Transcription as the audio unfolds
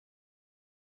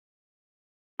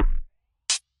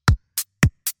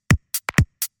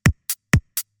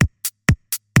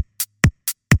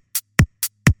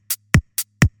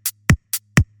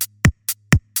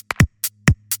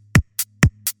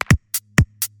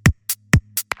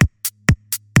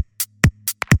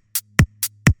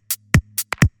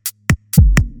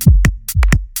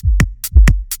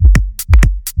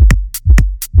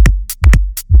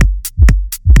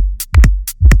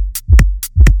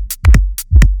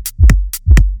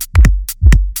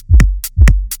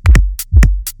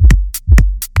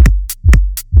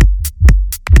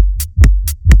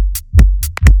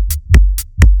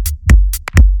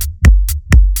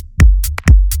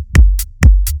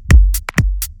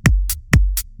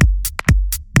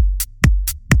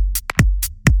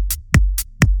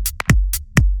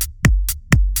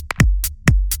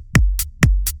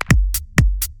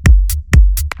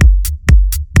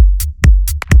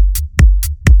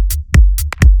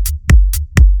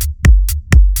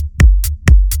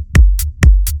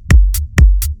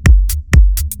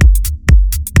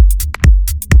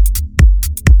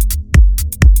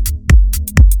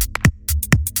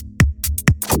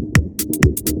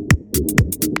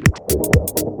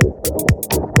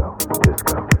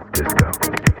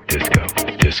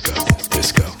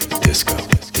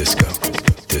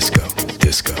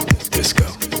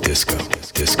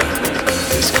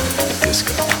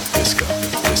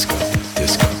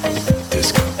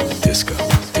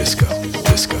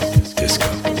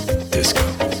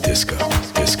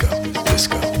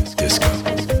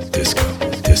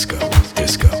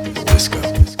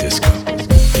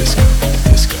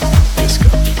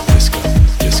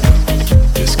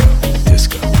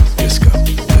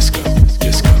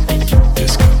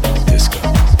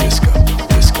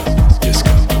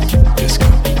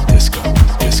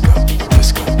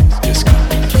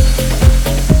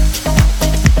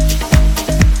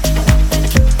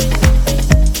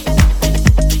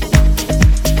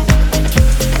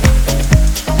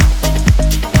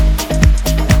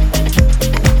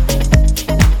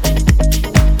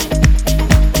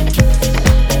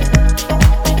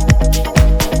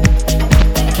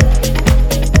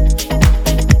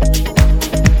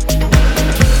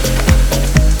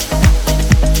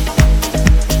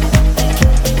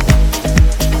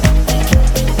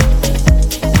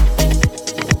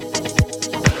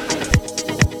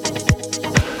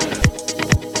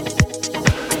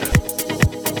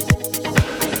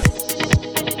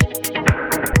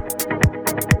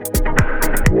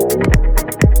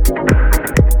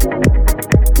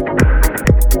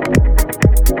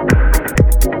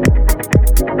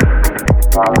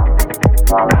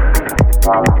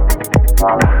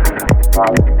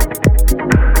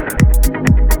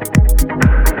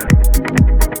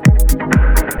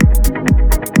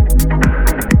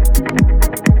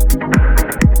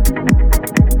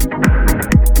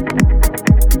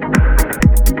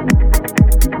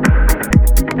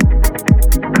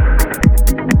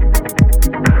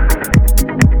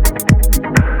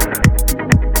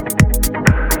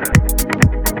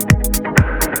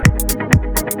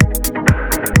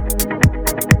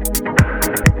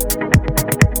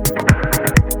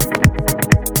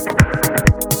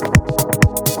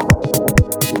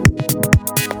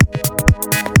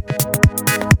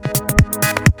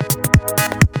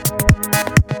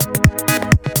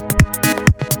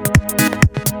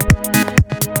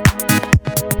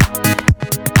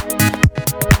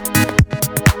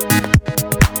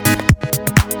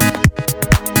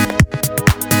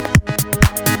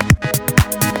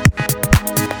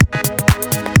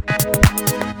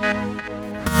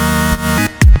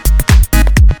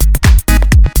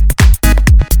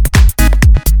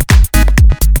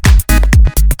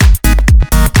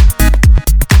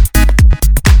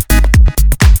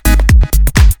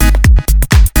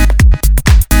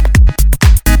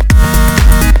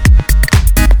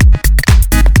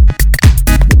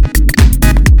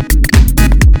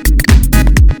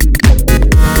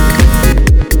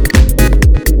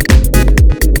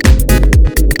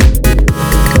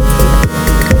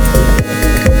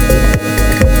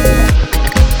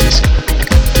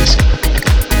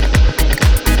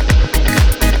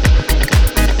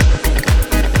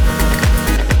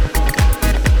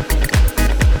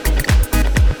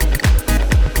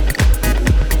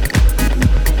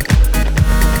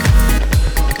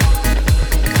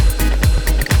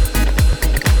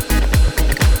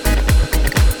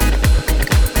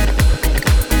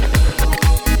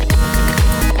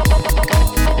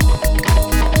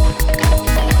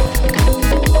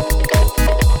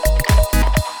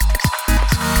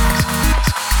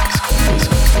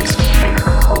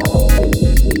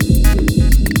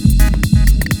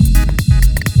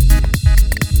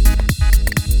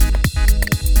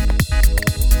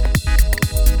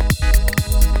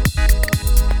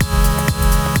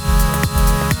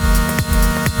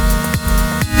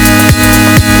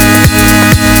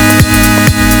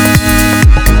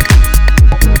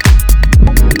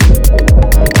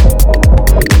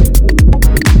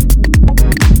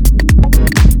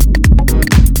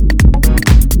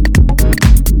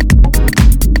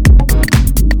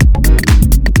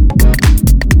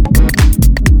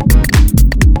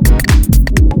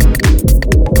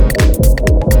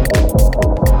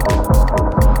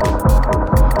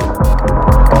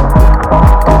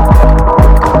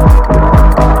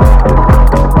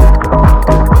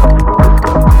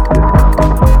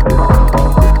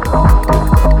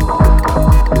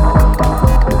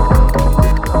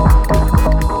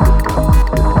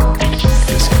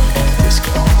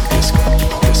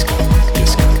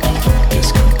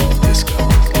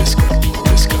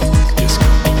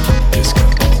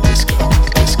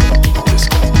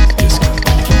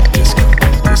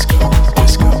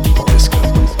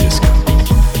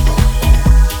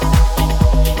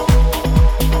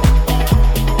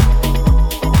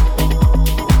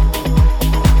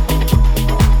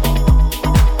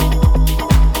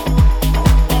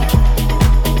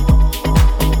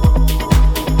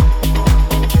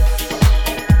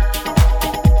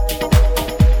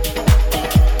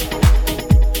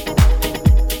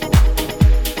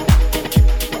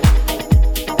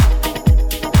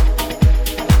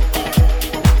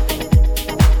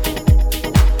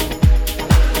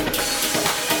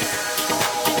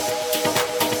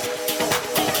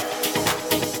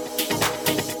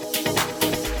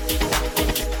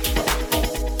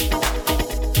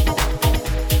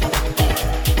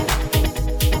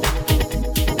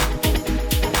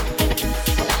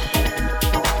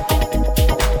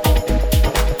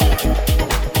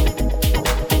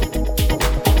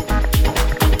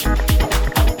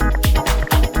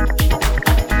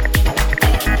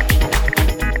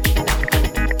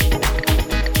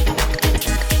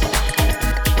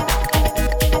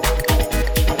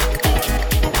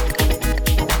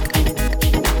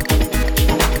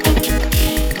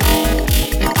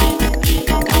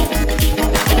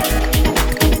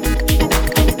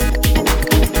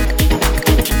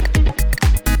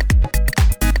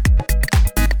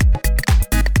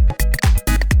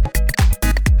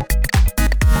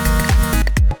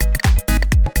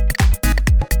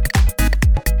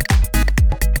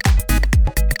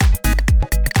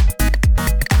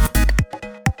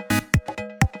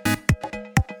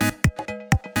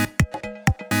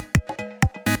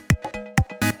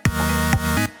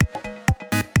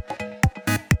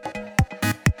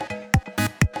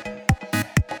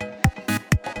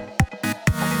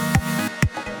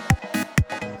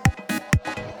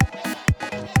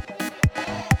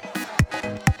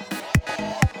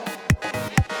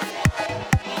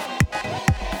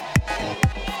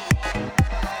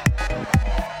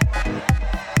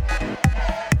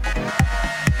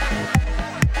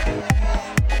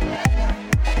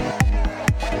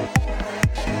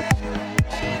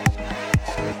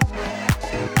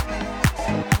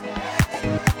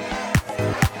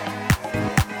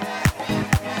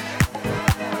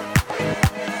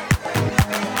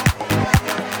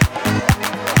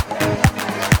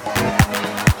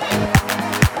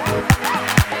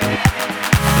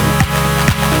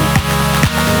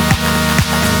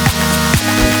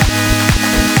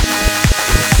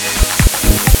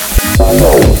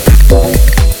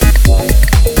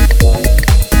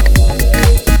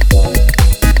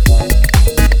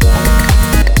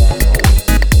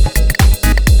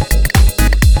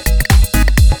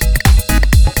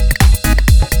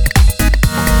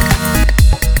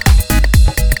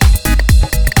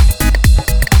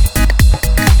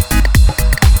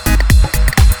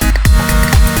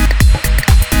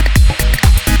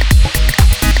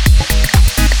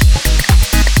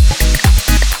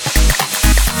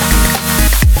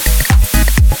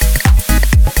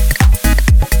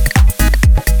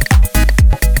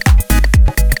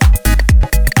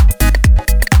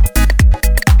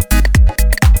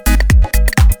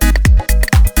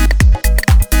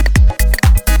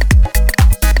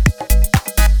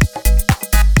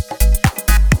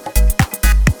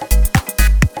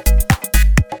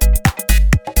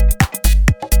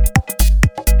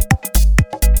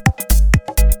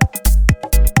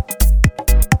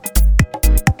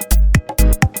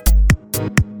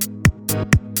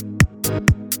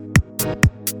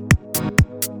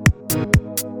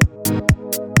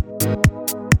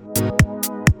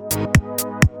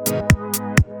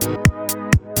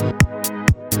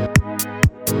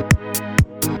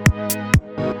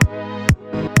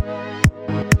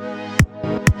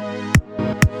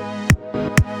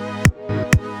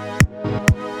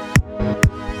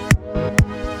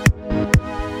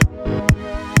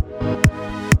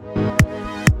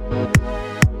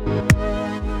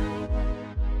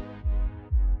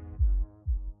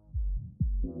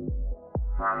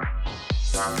How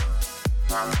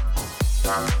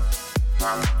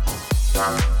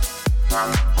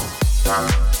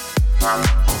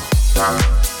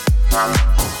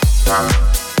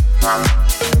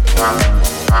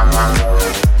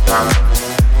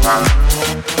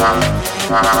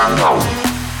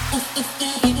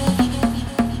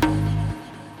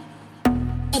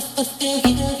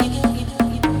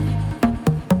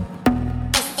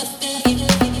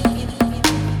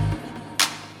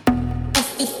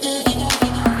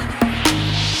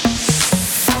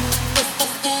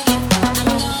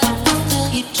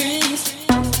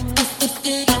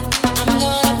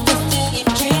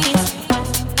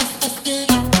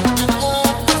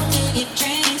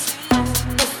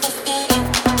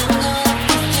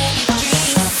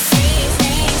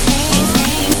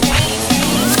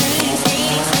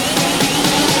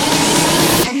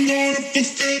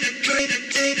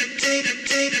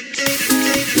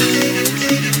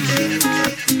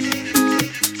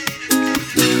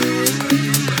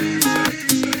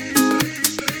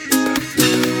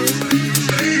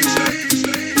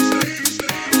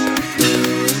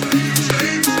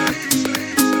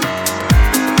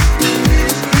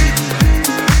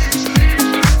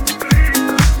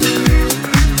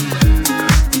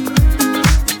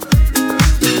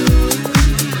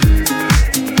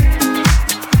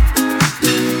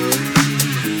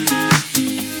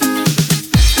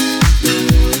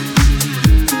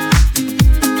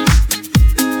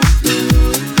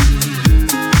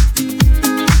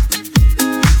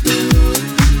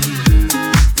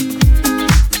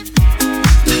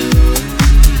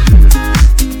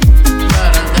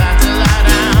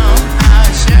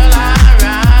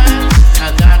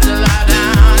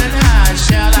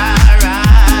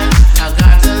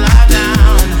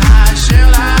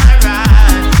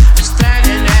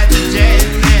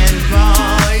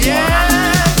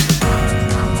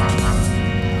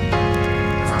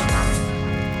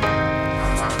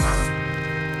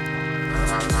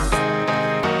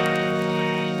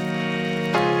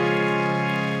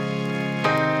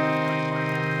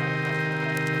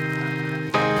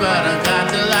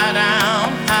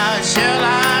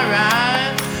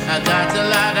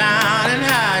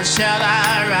shall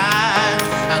I ride?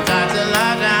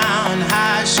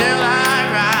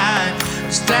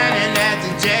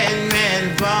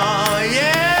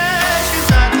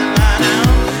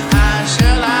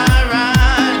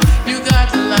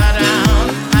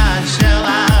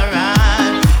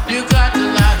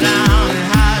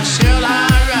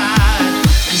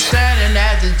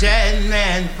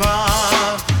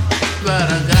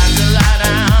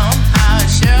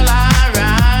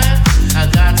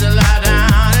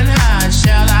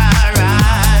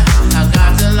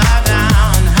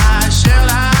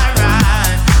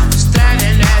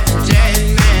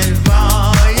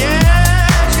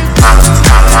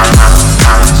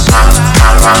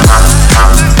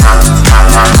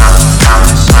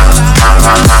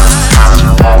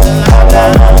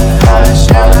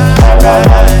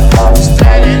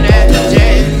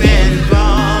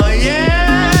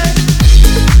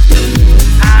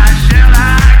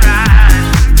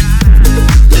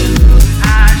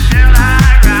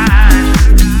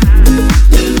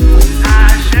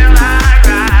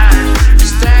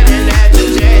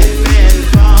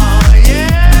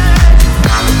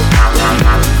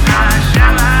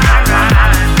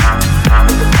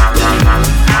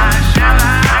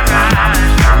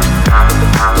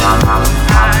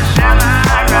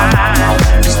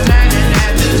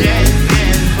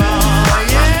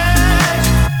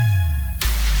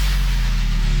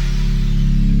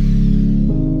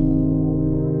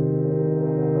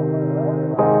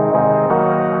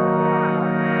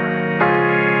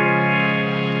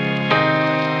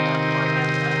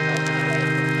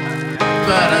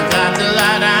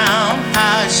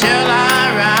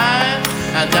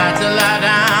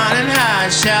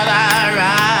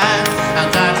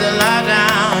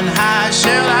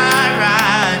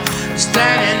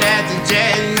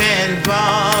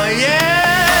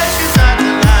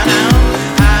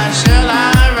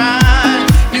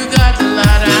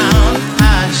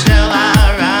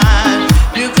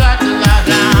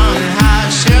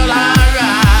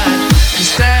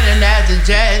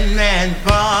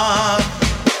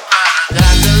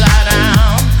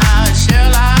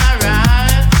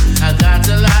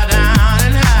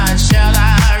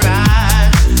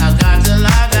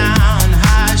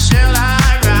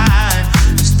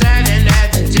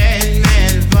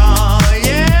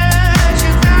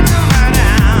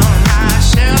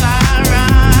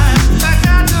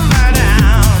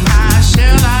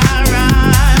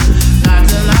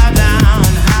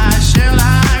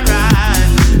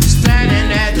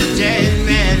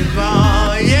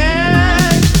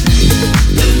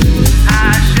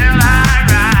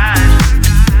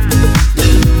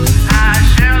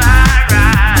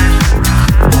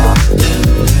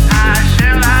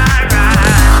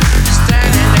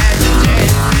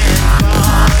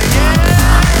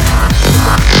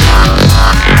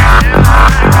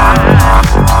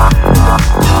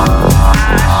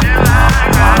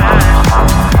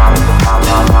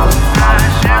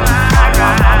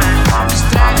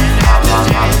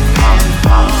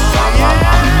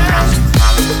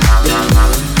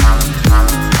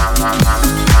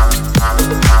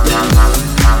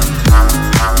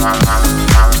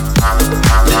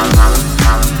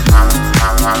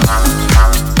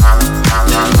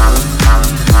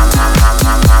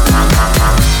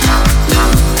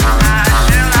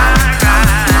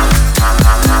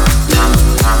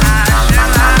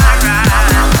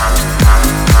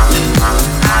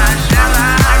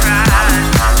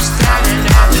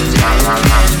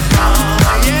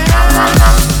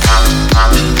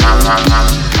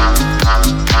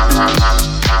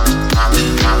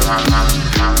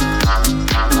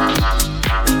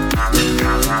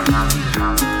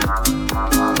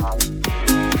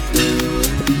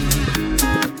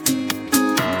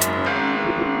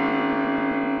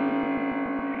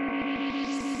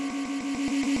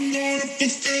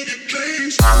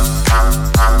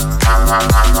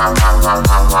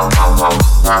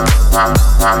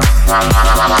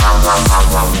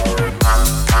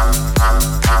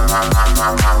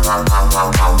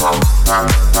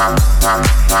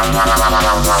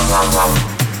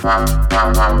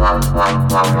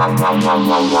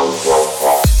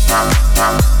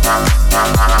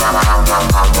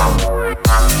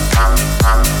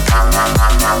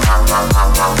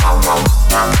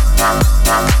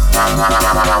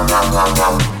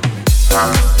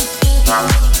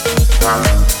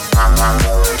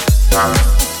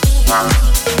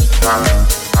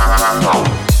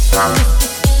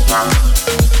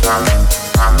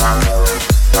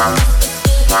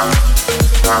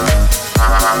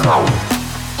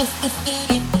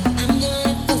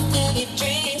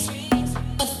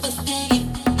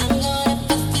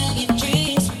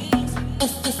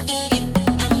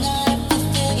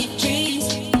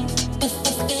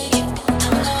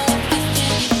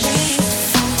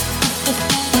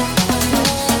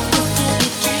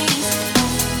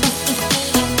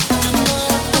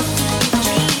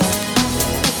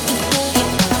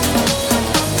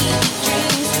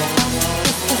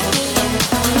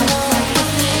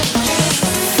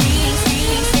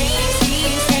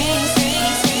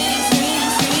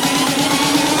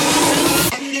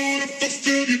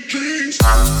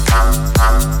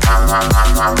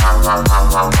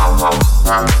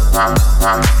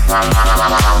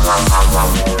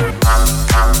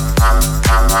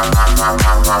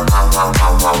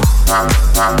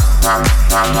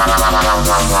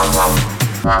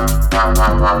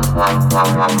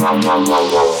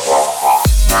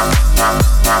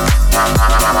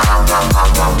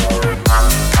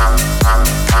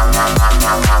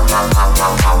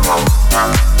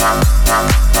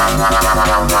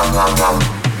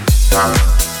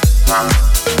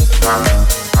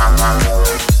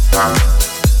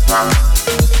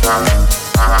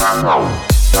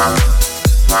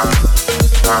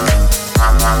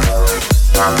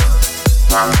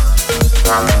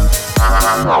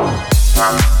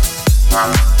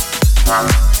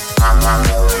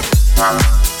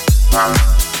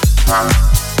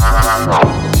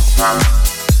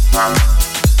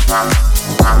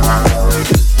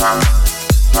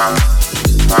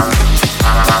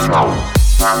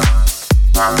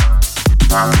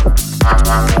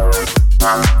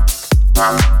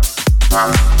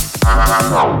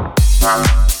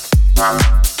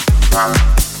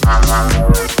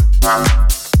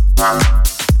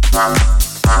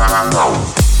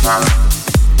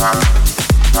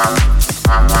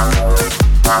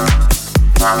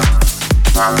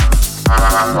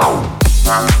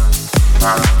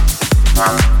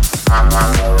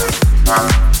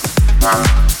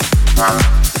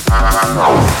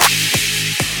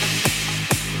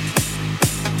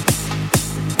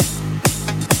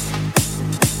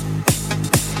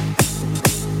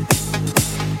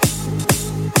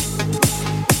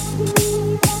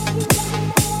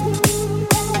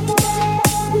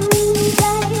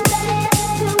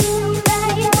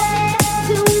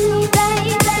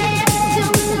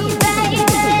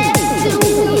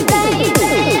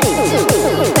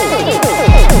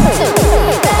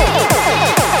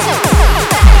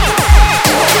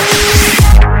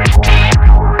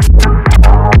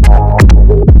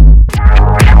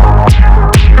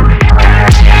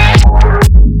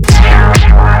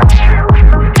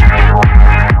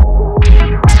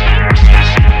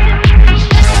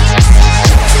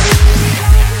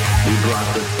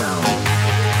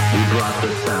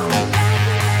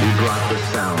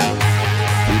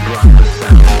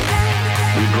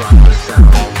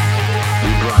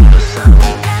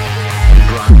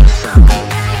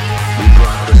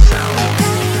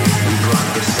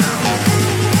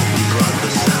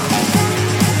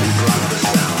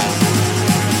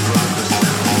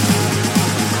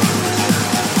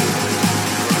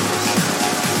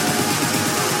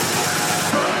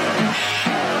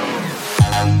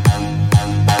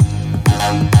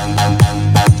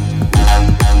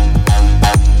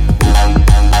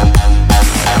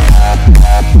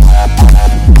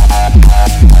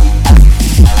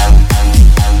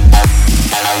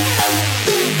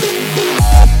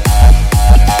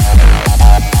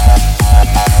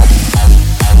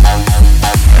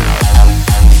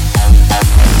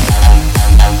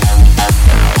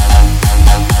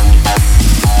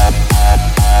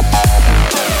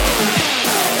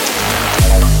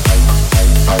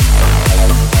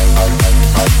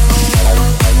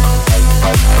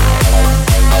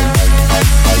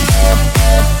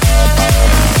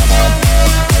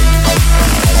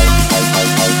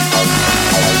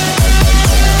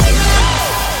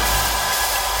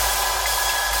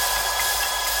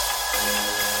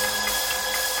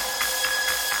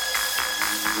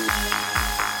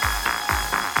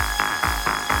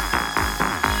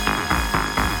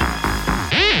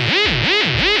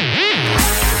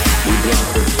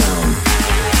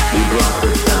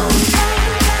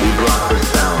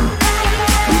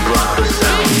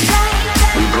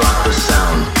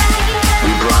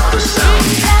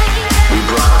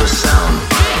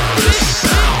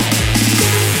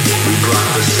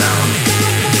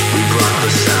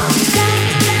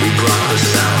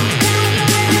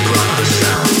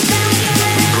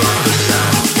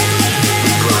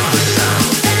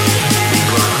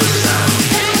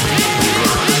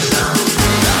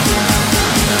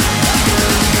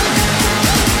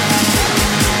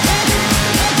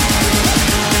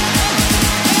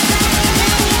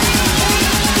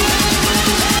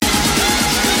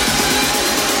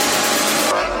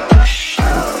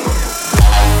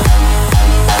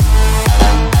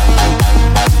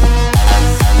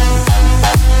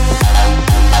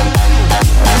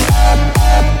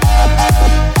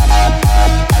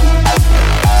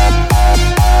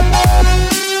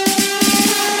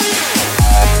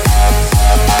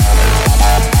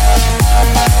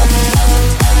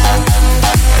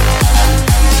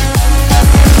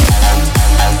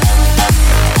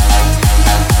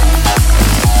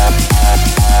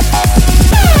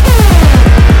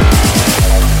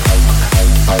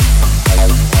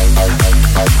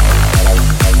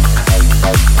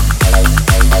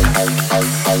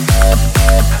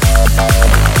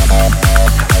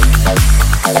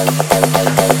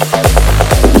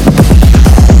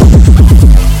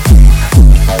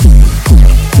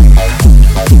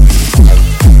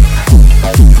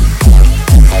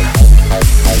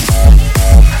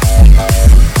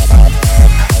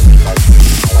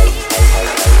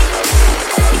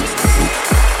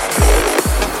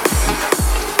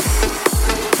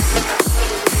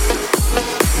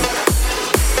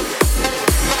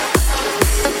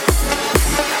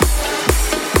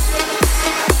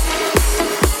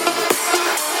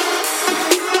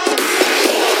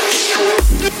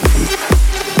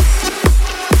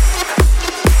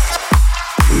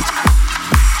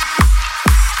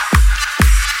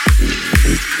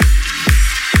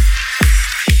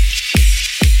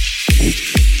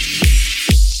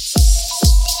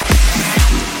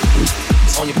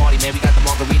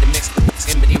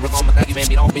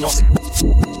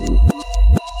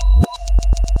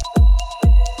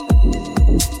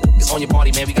 on your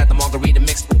party, man. We got the margarita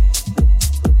mix.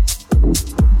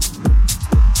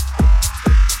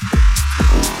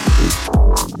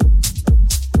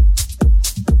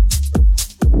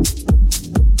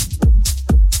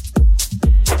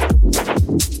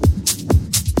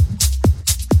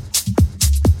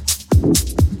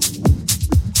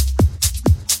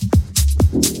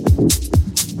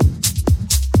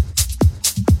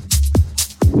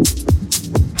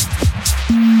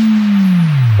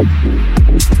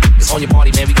 On your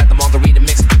party, man, we got the margarita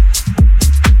mix.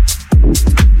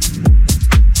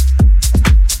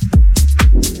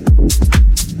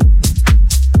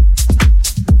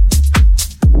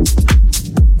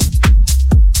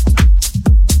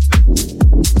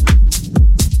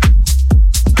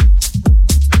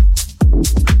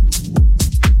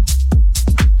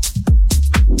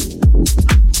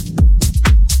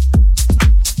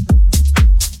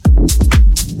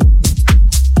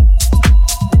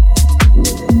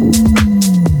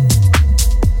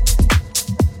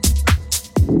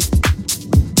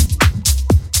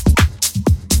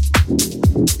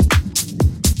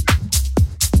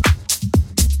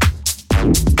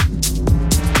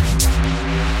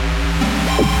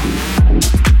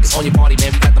 On your party,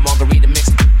 man, we got the margarita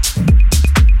mix.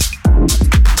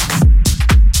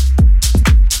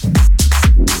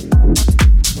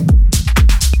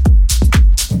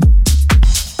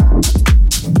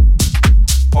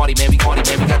 Party, man, we got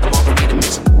the margarita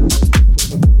mix.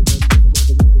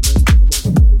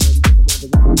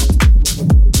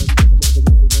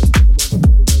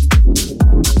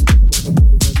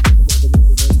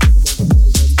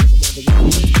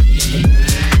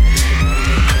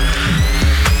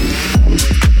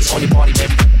 On your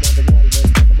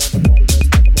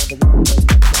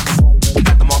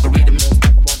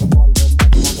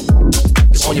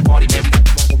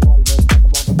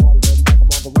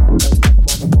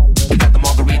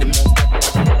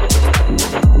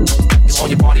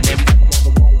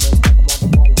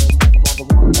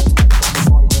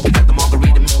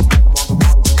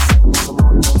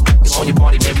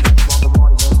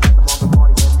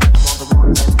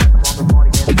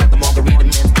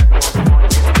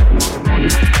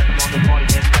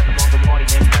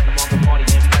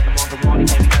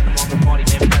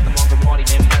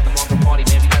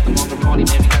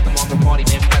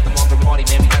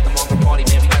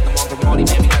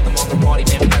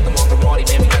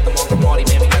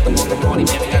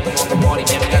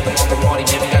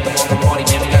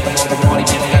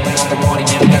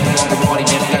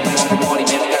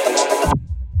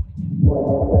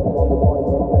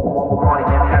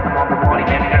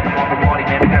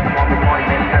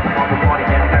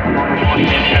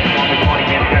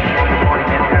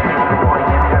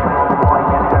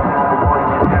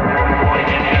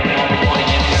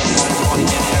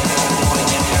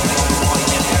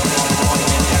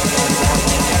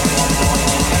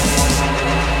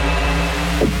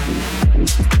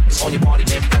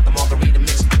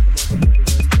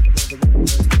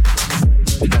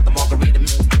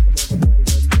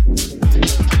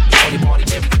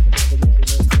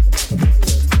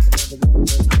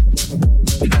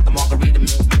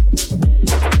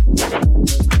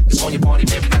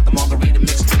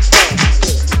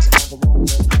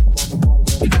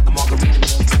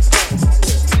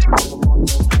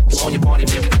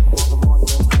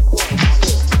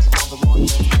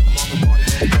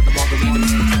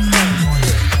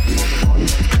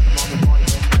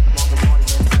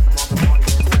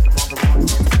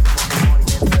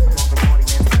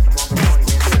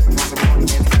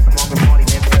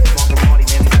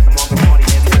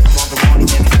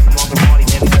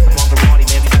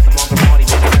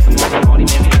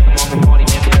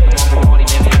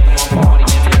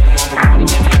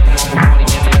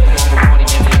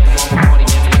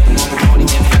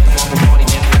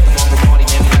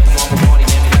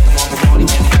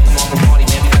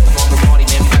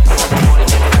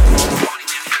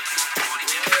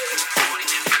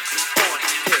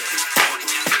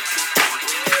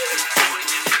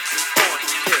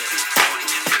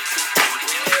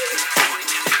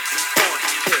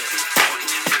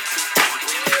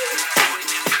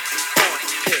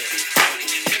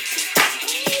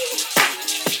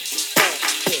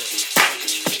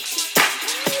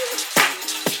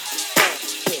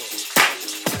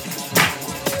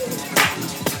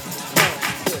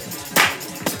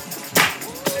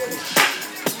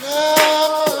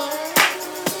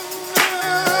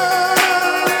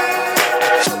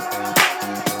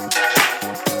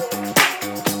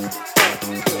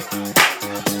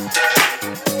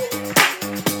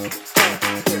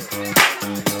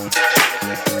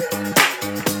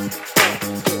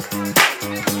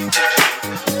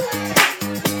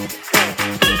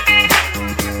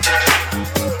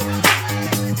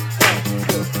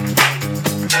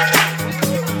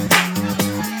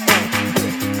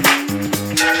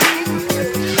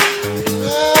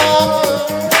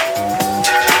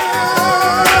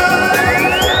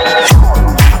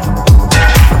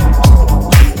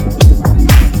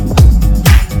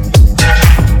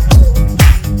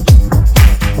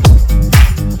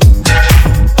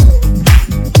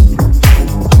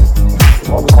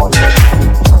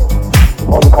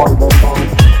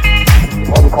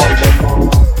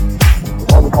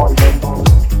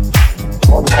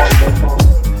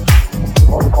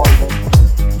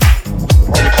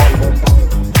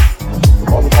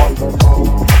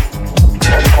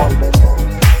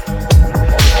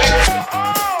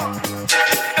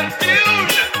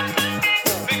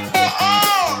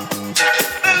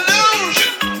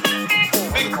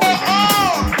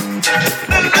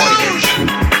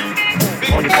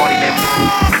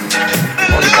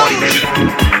On your party, baby.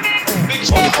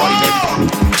 It's on your party, baby.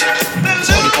 It's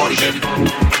on your party, baby.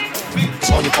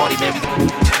 It's on your party, baby.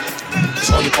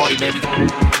 It's on your party, baby.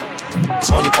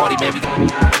 It's on your party, baby.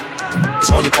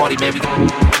 It's on your party, baby.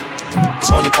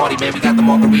 It's on your party, baby. Got the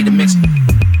margarita mix.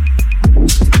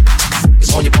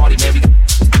 It's on your party, baby.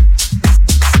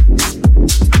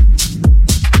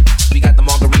 We got the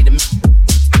margarita mix.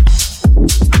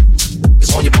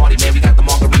 It's on your party, man. We got the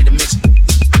margarita mix.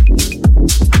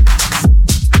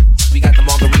 We got the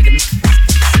margarita mix.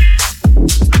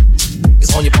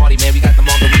 It's on your party, man. We got the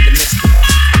margarita mix.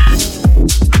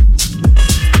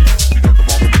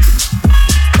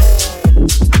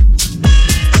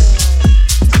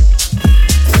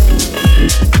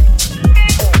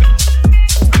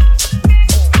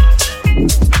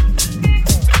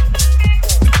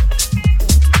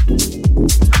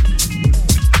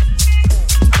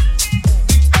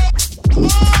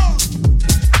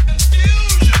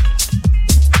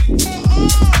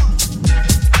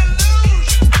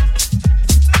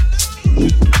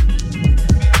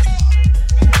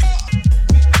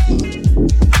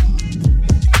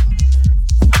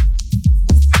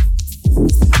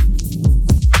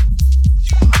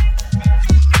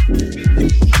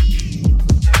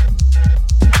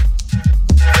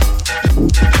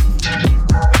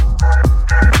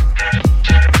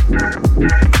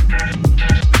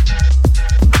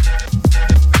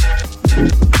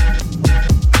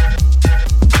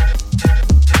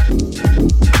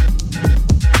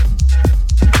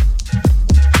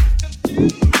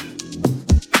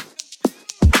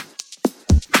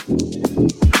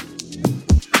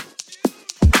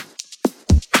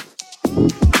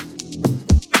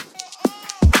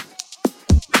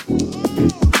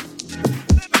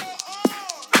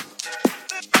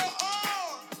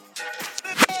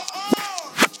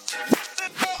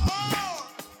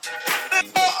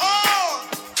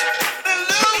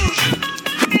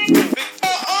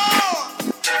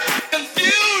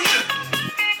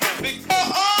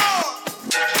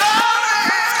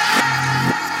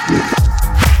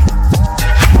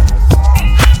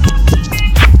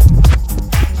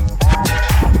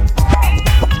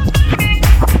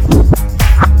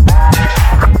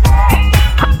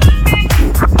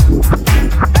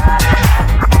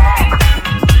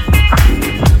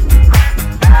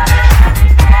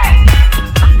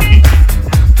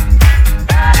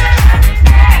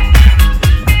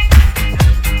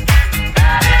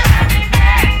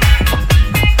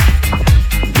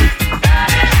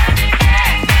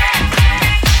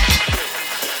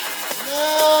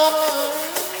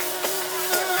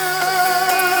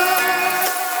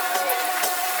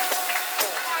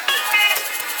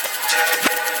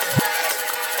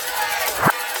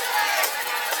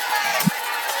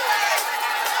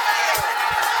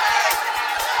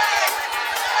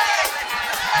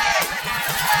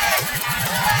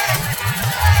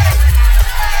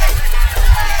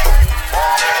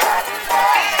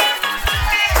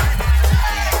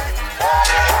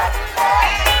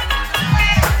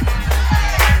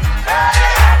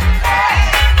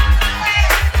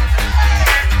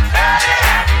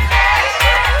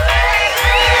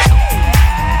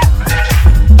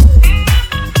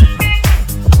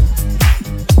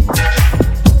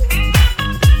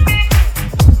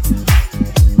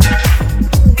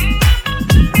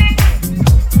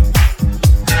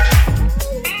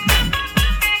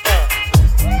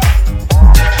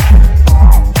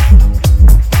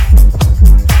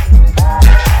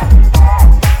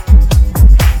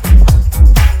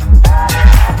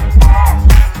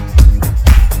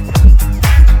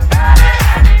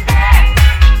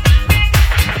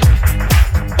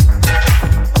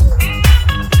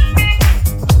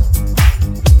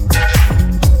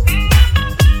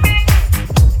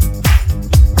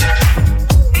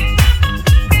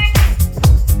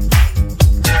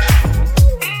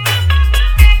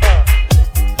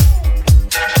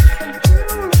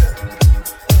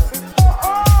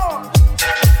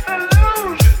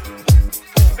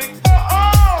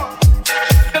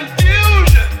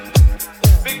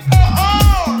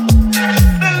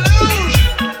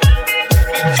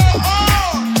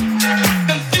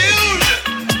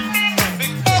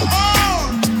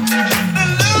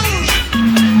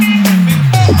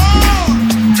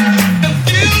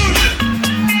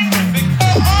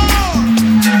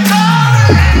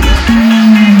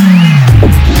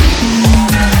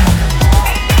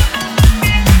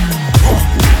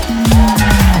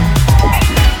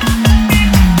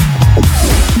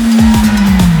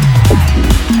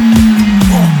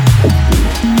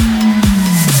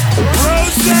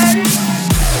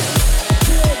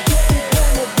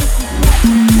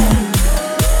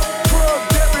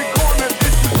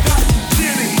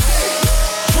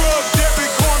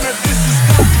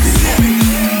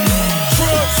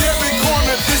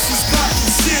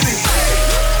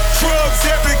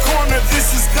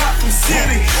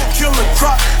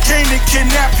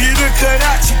 you to cut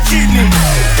out your kidney.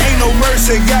 Ain't no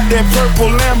mercy, got that purple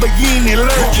Lamborghini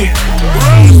lurking.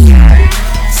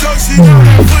 So she know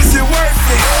that pussy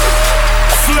worth it.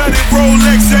 Flooded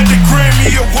Rolex at the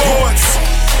Grammy Awards.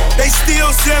 They still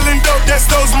selling dope, that's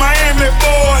those Miami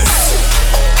boys.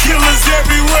 Killers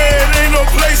everywhere, it ain't no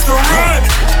place to run.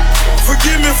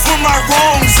 Forgive me for my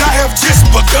wrongs, I have just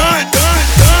begun.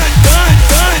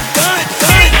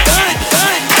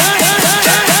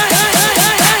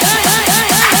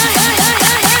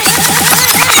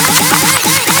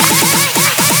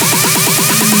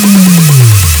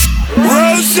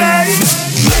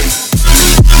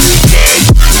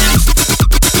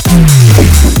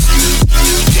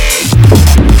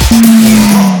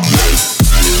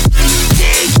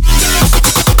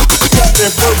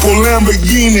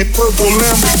 Purple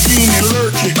Lamborghini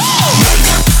lurking.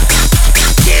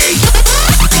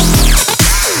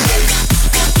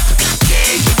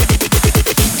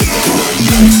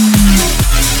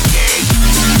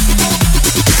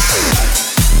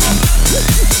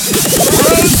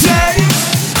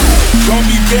 Don't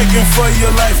be begging for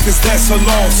your life, cause that's a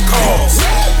lost cause.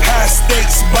 High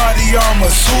stakes, body armor,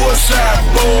 suicide,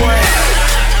 boy.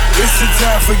 It's the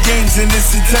time for games and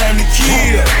it's the time to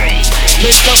kill.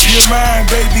 Make up your mind,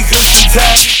 baby, cause the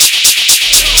time.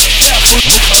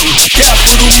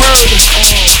 Capital murder.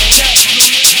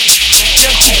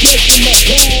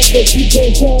 But you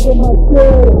can't cover my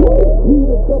share. Need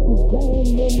a couple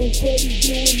gang members, but he's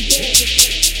doing better.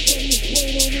 From this point on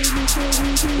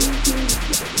anything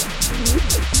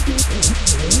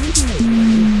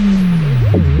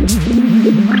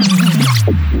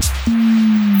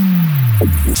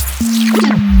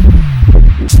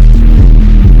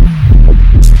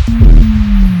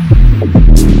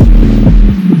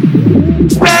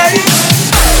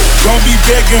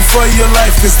begging for your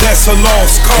life, cause that's a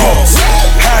lost cause.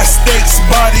 High stakes,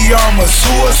 body armor,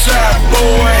 suicide,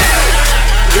 boy.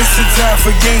 It's the time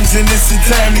for games and it's the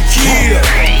time to kill.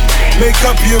 Make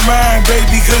up your mind,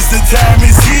 baby, cause the time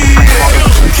is here.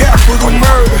 Capital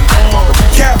murder,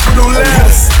 capital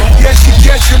letters. Yeah, she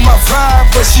catching my vibe,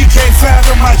 but she can't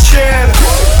fathom my cheddar.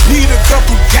 Need a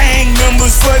couple gang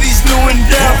members for these new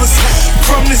endeavors.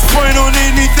 From this point on,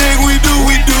 anything we do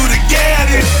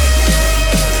together.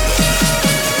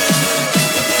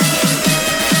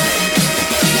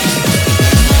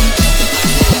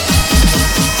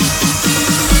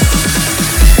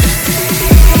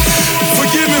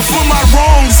 For my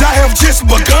wrongs, I have just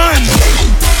begun.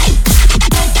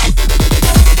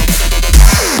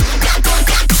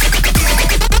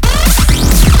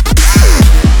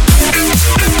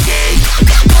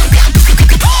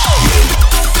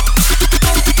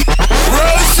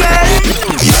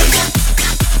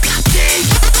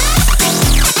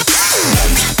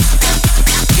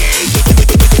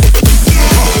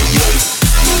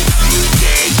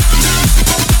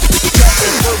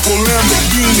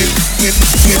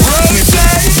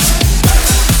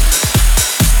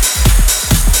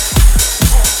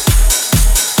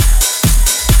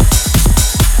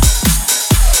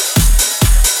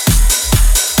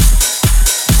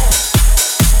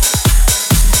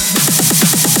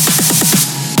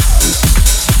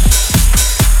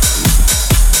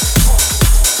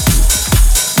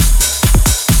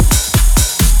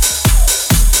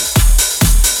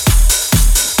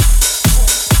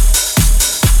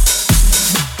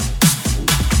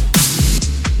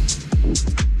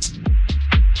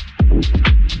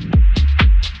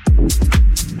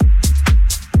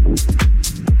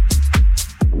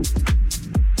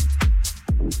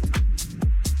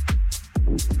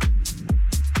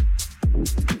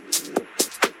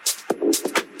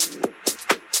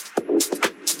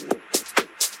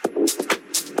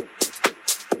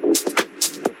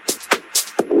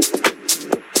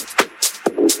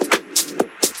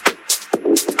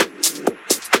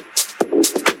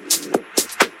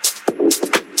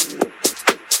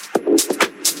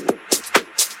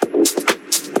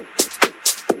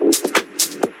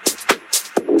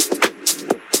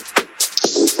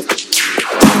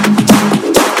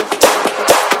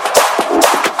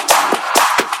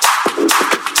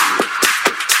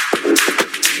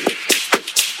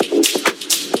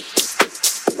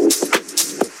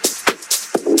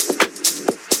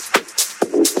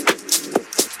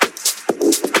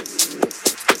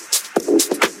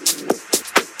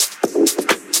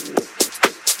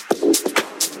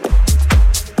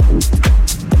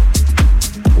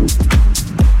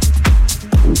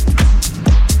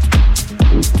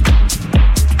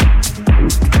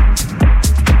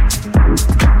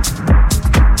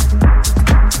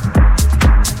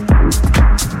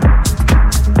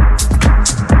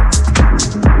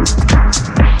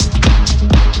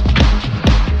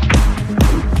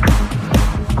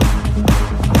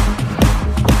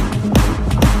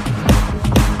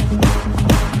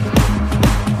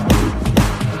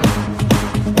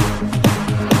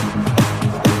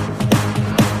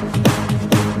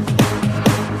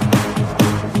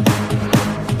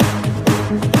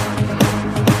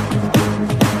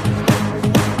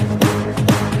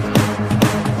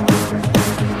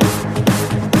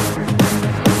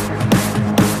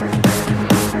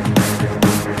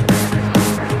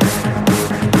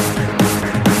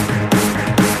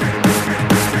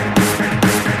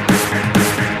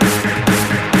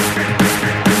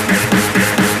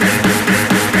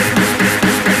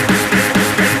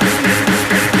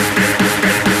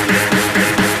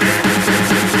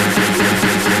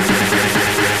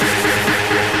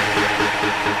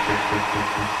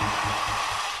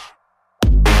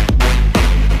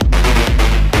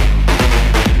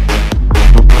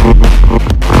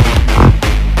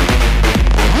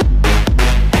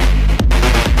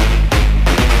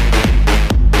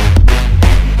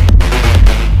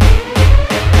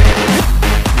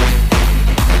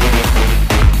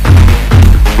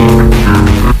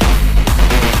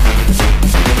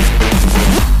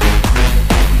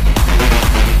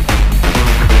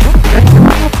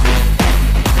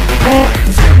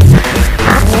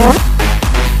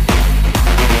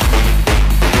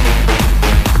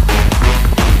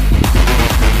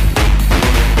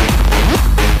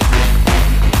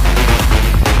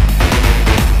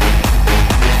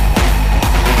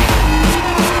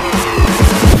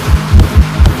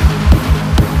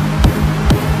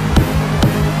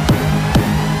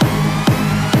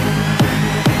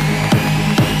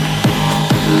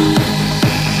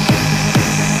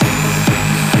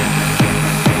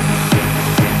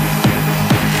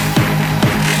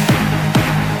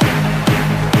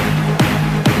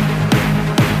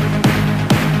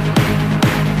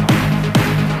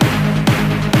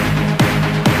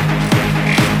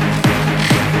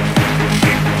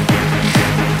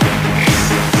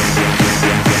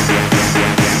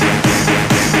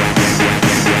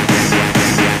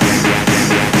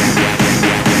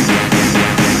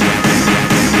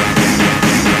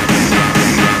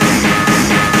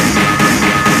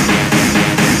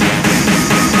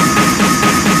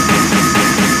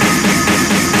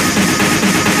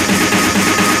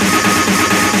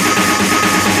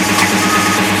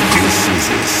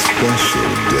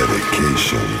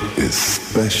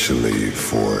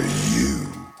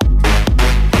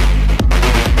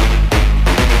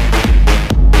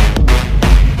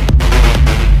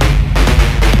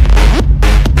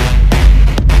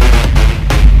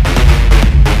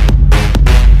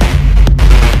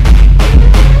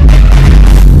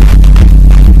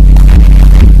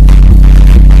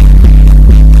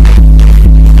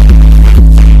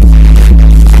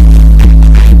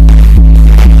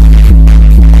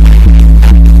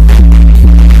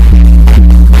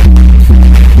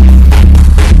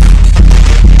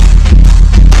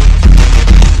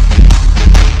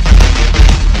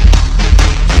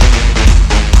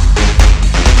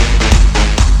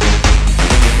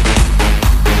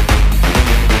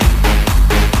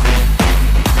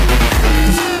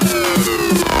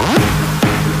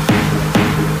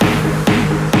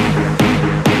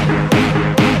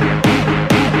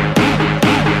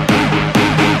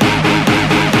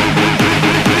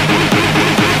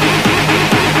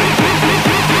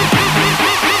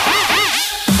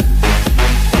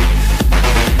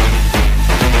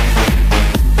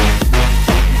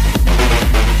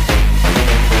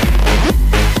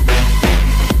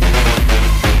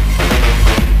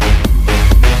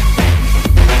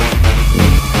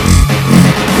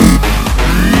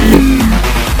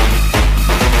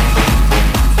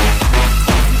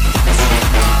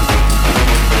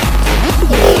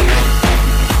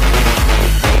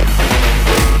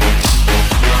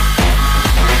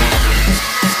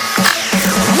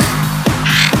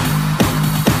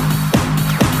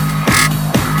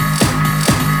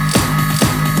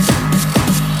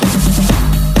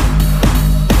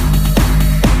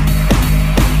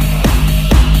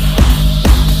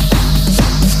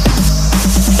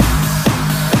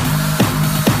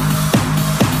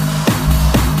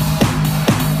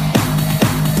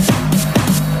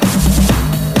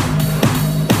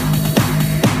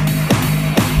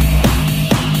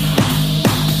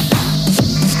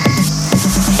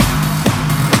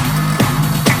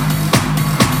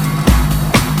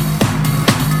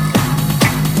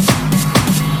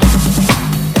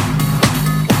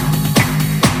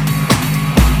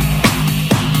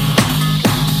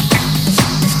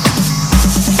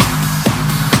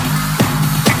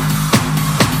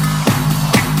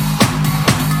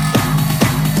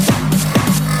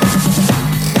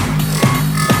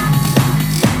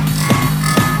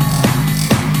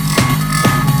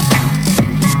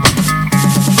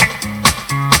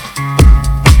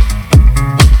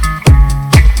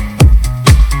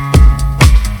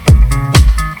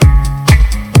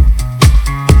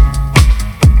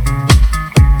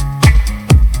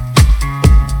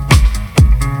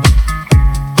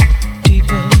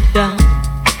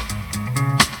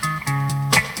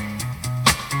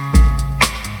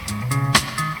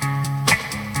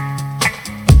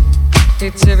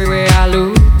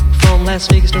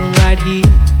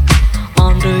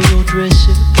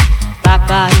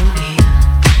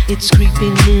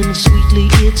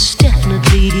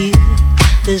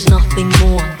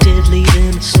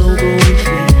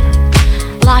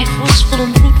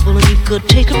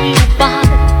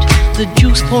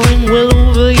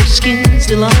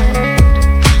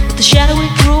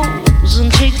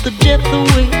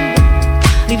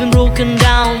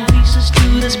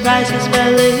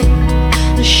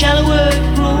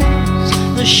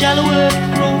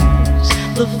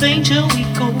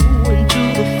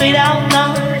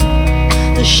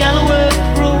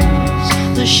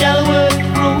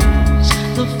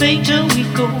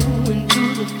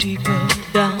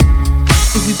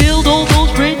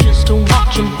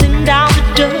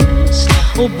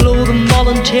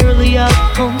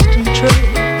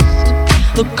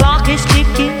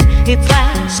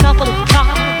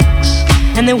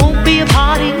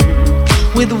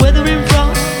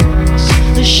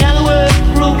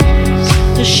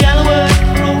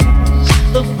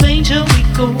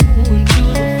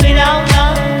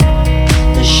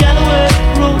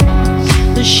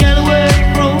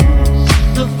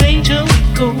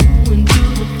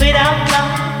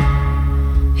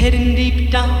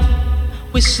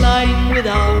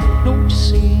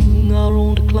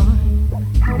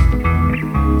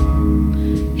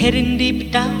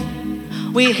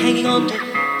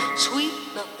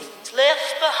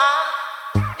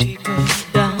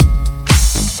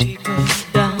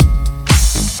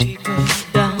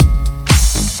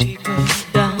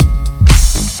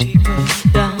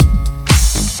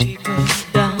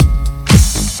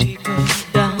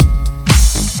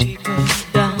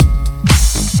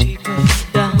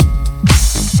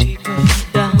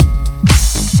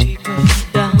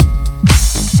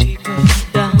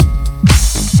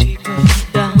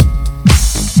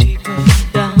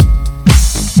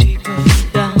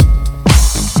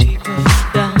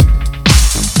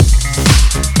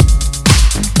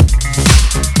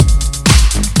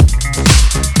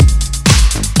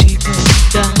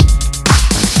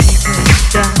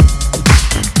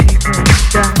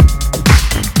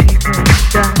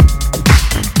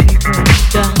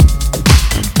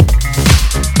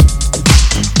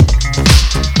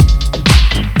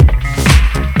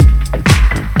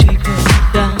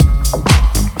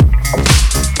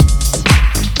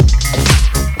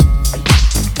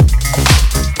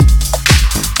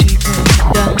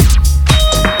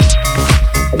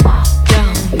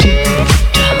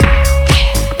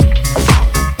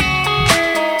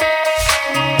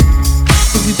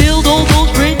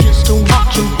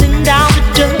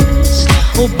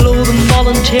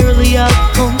 momentarily out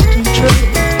of constant trust.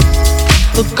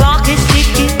 The clock is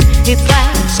ticking, it's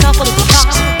last couple of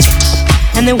clocks,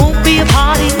 and there won't be a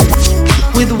party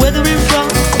with the weather in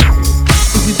front.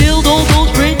 If we build all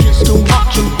those bridges to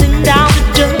watch them thin down to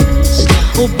dust,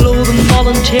 or blow them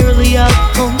voluntarily out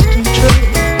of constant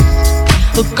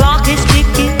trust. The clock is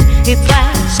ticking, it's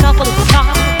last couple of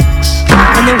clocks,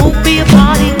 and there won't be a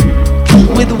party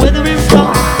with the weather in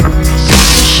front. The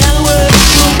shallower it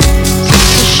goes,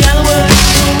 the shallower it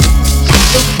goes,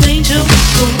 the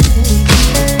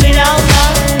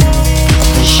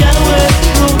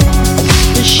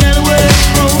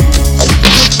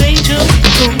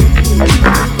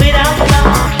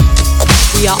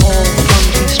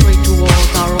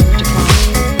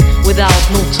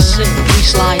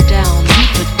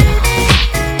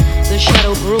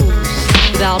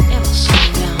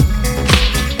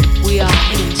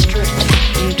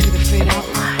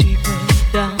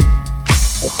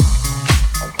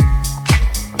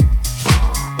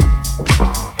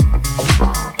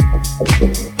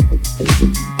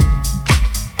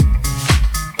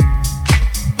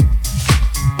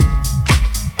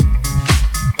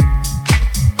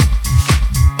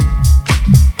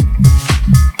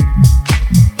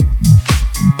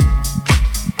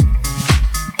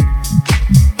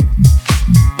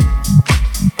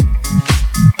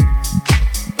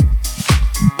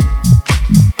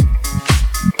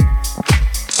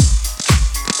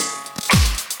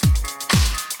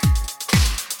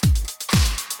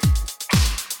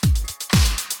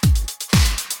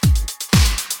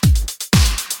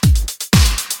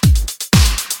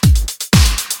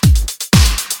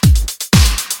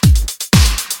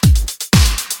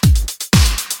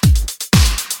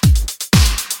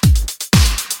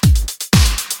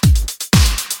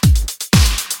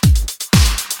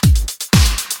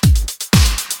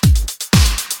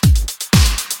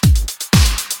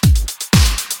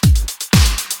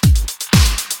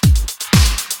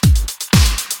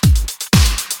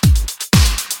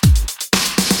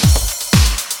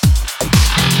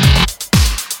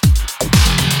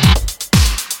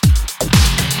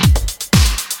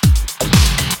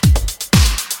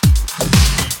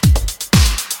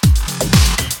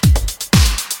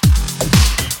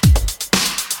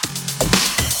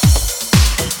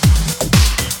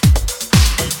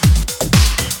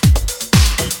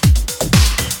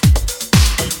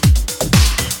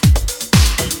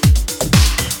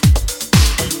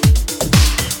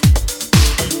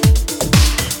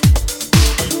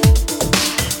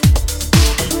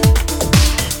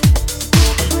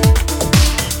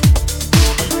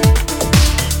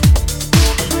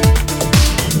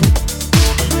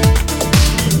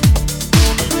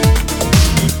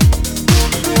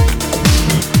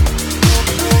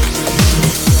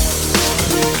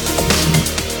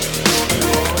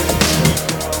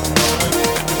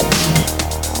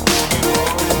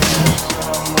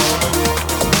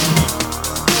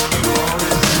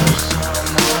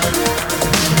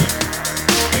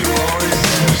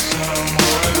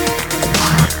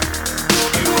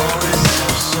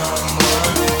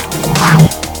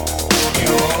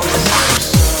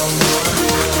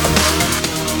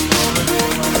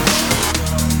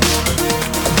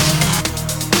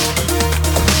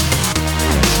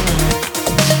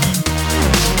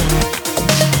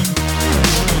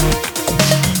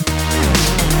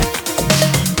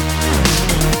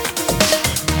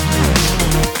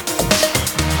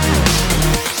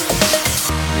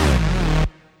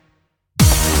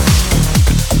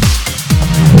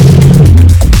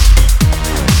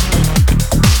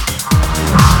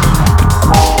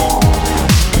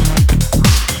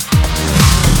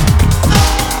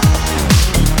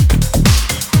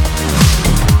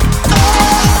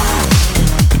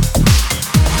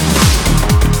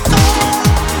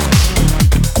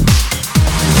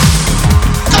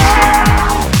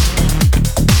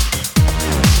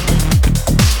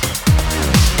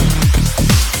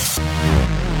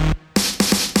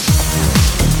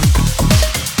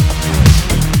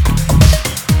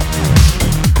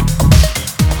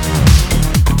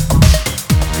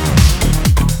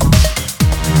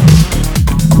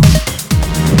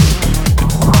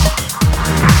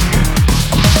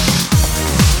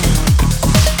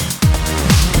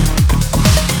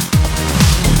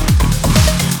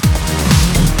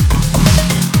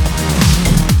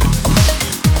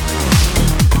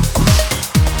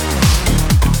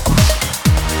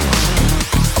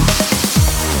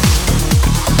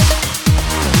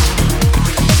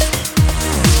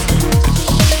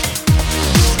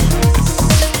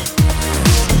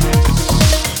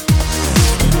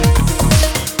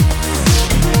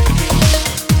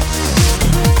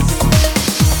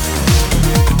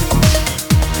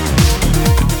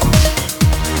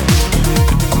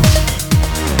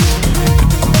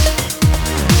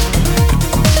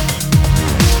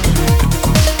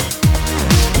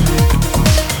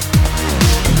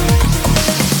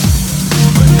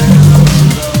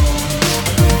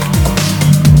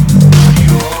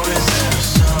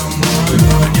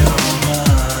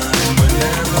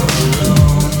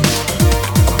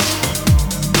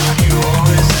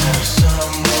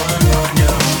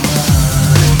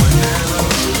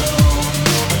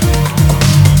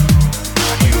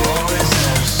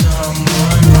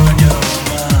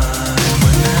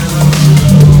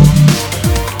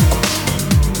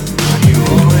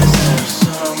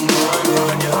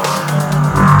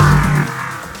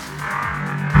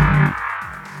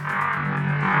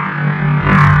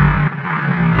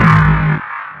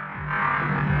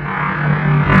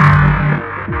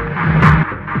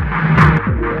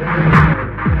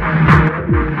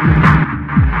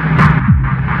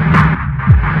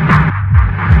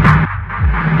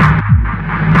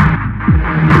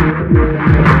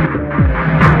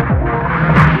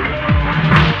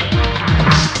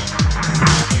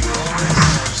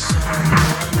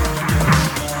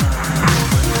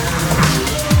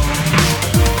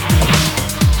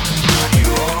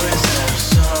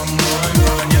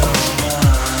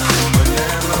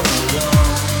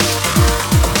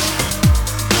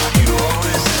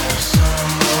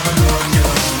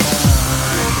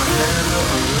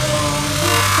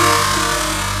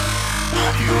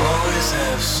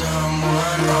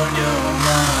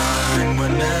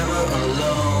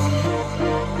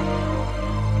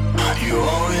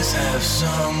always have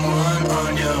someone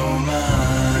on your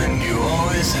mind. You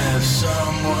always have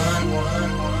someone.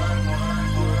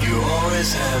 You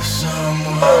always have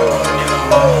someone on your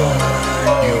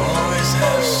mind. You always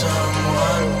have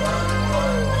someone.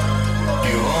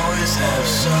 You always have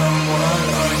someone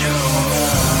on your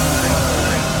mind.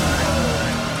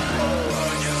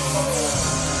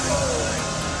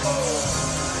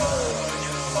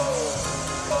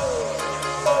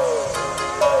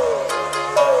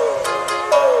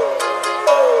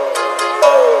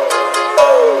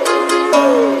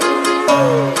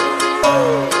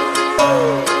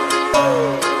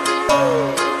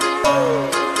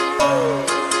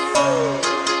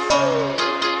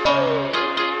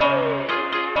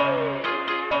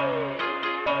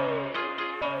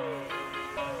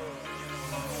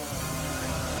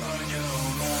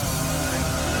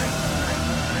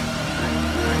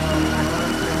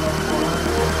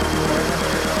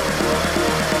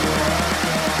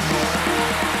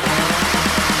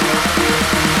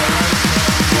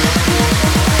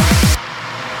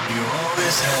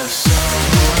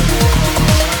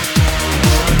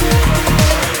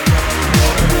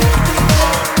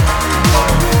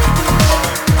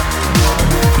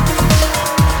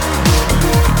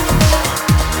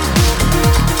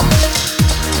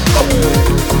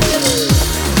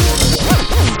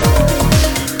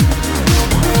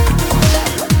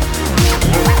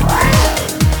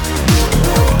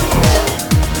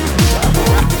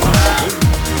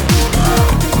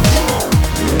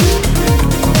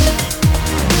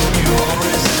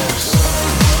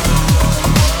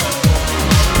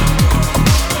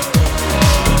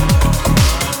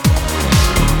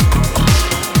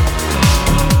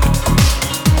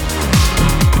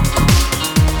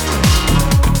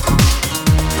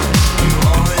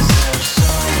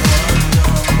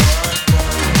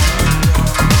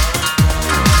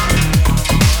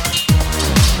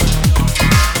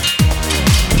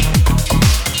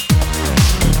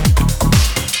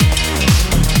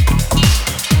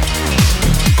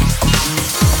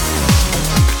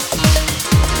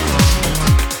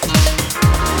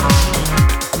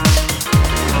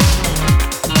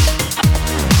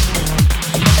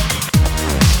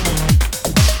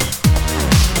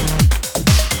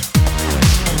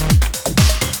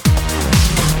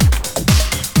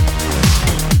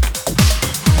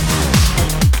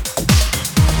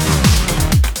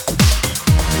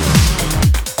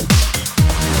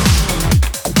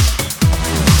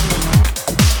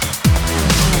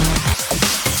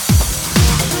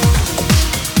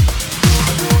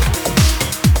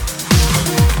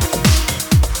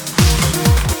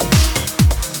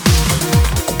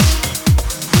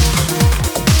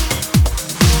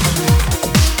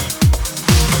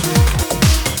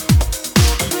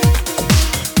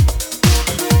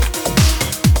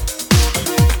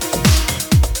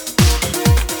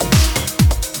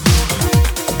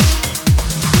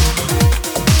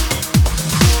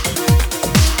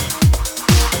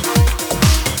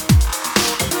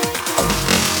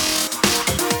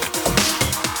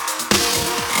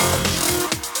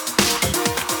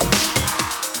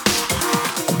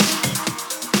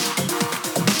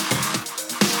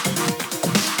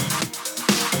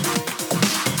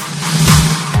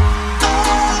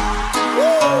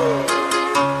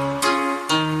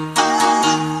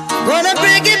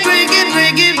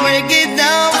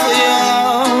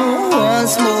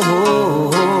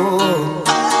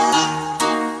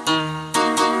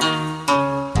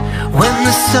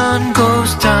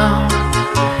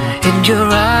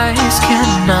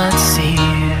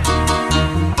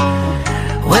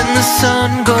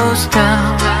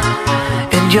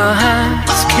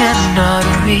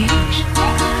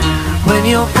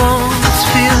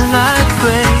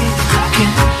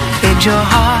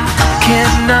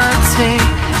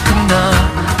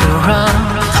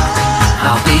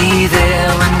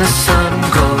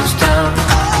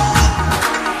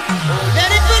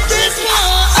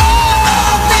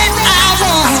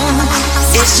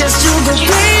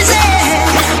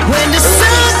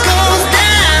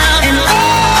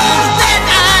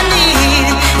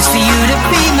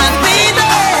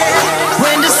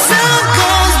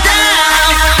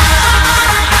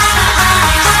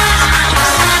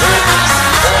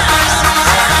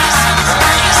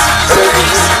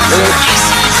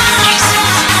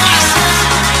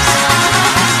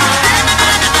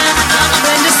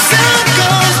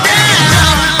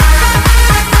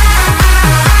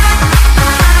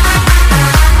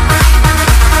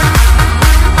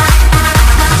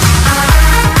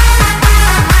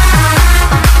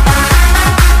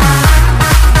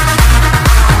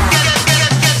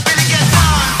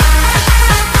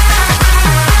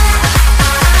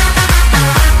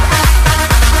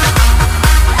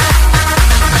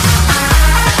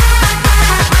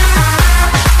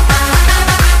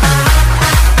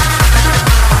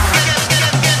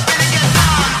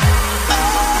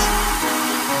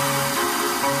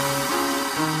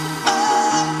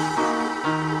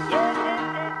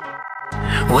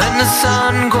 When the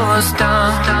sun goes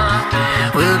down,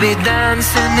 we'll be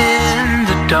dancing in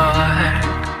the dark.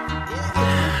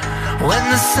 When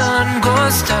the sun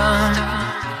goes down,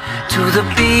 to the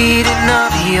beating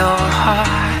of your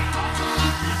heart.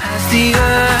 As the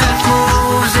earth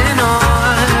moves in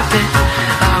orbit,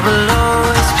 I will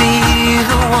always be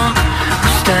the one who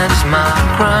stands my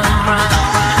ground.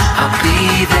 I'll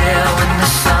be there when the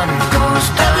sun goes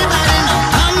down. Everybody know,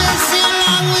 come and sing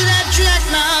along with that track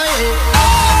now, yeah.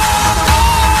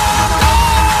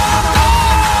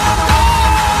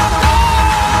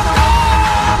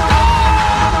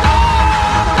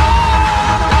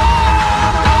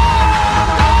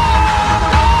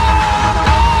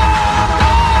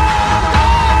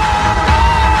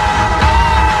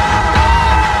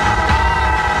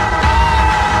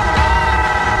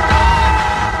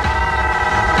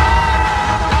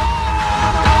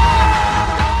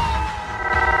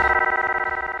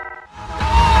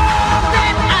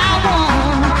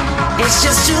 It's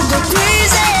just to go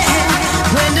crazy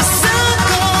when the sun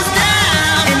goes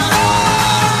down. And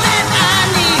all that I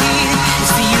need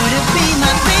is for you to be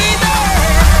my baby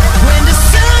when the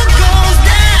sun goes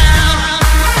down.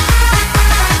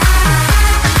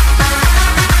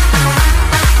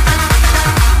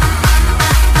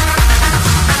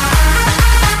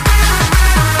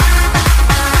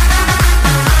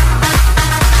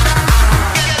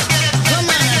 Come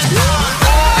on,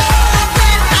 all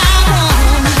that I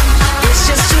want. It's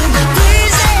just to go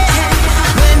crazy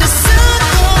when the sun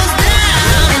goes down.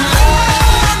 And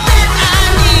all that I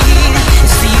need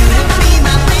is for you to be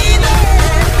my baby.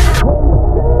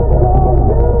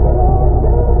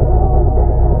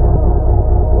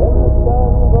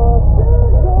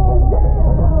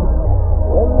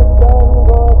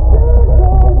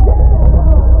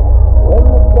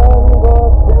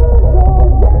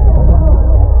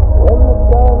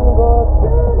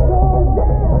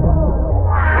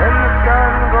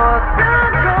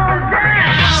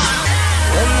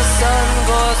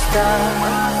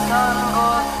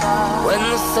 When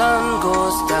the sun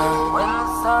goes down,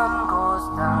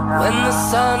 when the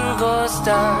sun goes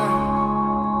down,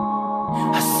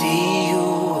 I see you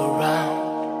around.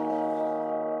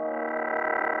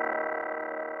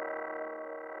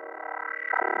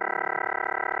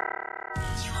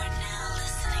 You are now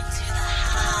listening to the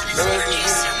hottest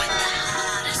producer with the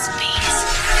hottest beats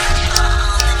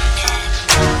on the net.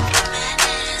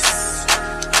 Madness.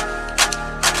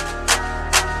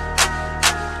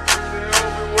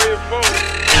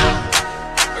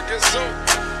 I guess so.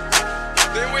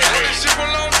 They wait for this shit for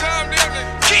a long time, didn't they?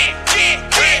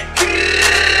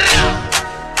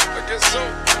 I guess so.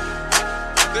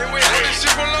 They wait for this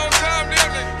shit for a long time,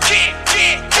 didn't they?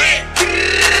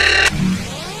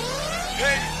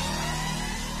 Hey,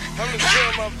 I'm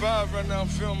enjoying my vibe right now. I'm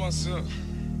feeling myself.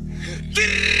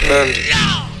 Panda.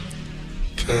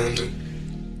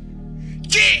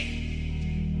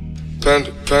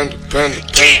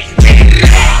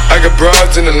 I got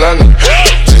broads in Atlanta,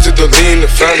 just to lean the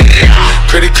family.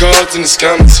 Credit cards in the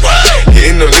scammers,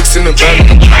 hitting the licks in the van.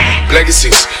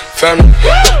 Legacies, family,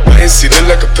 my AC look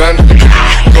like a panda.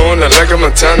 Going out like a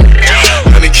Montana,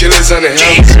 honey killers on the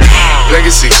helmets.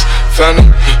 Legacies,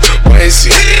 family, my AC,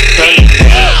 panda.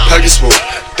 Pockets full,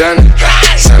 Danny,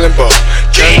 silent ball,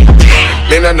 candy.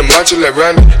 Man on the macho like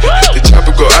Randy, the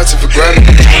chopper go out to for granted.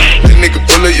 The nigga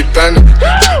bullet your bandit,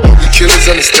 hope the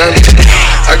killers understand it.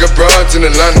 I got broads in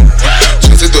Atlanta,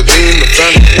 twisted to in the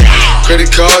family. Credit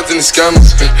cards and the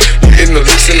scammers, hitting the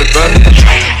licks in the van.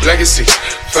 Legacy,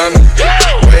 family,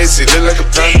 my AC look like a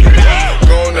panda.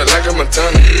 Going out like a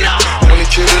Montana, only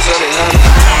killers on the hand.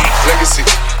 Legacy,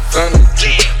 family,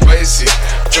 my AC,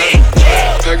 family.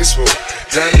 Package full,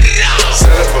 Danny,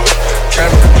 selling ball,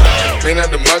 candy. Man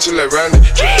out the macho like Randy,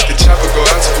 the chopper go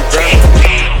out to for granted.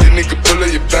 The nigga pull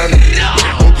up your bandit,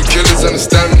 hope the killers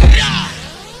understand me.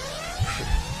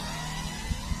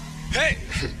 Hey!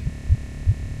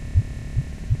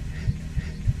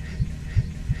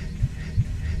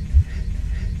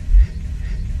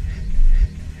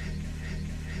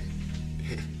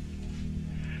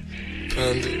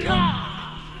 Panda.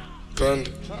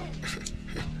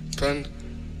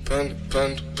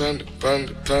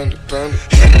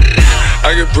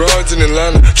 I get broads in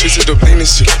Atlanta, twisted up lean and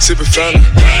shit, sippin' fountain.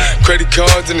 Credit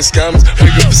cards and the scammers,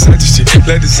 wake up Versace shit,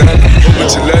 like designer, whole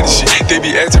bunch of lattice shit. They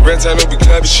be acting rats, I don't be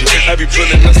clapping shit. I be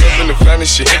pulling us up in the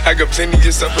finest shit. I got plenty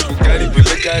of stuff with Bugatti, but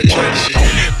look how I try shit.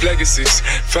 Black is six,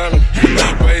 fountain,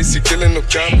 why is he killing no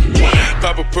comma?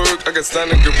 Pop a perk, I got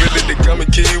stunning gorilla, they come and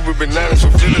kill you with bananas.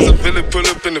 For feelings, I feel it, pull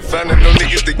up in the fountain. No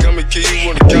niggas, they come and kill you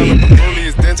on the counter. Broly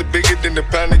is dancing bigger than the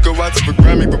pound. Go out to the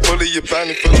Grammy, but pull it, your pound,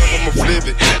 full up, I'ma flip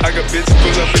it. I got bitches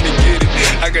pull up and they get it.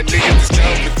 I got niggas that's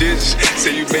counting for digits.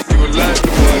 Say you make you a lot of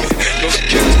money. No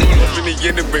killers pull up in the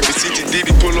end of baby.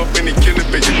 CGDD pull up in the killer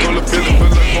baby. Call a bill,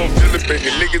 pull up on filler baby.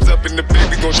 Niggas up in the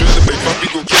baby, gon' drill the baby. Puppy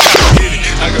gon' kill it, get it.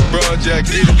 I got broad jack,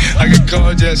 get it. I got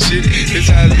car jack, shit it. It's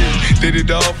how I live. Did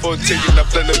it all for a ticket. I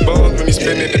play the bombs when he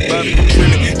spinning the body, gon' kill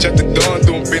it. Chop the dawn,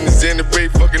 doing business in the break,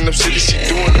 fucking up shit that she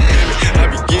doing a minute. I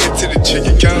begin to the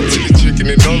chicken, count to the chicken,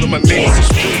 and all of my niggas is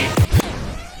split.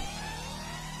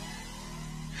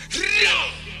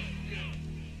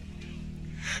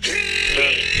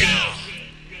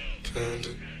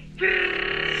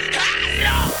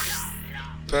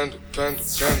 Panda, panda,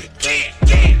 panda, panda.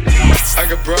 I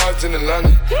got broads in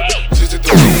Atlanta, twisted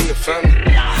the weed in the family.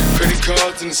 Credit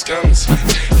cards in the scammers,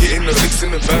 hitting the licks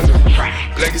in the vandal.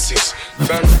 Legacies,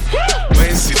 family,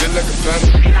 wait and see, look like a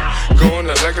panda. Going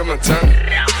out like a Montana,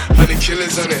 honey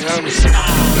killers on the hammers.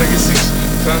 Legacies,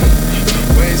 family,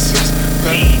 wait and see,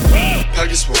 panda.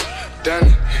 Package full,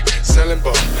 Danny, selling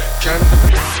ball, candy.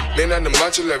 Man on the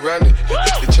macho like Randy,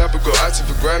 the chopper go out to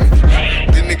for Grammy.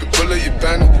 This nigga pull up your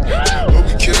panic,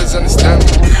 hope you killers understand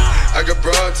me. I got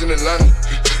broads in Atlanta,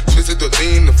 twisted the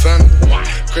lean in the family.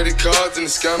 Credit cards and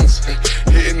the scammers,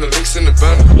 hitting the licks in the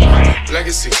van.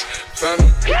 Legacies,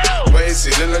 family, wait and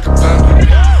see, look like a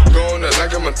panda. Going out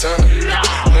like a Montana,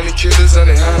 honey killers on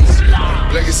their hands.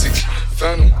 Legacies,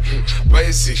 family,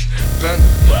 wait and see, panda.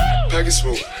 Package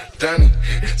full, Danny,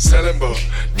 selling ball,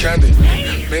 candy.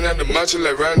 Man out the macho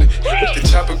like Randy, the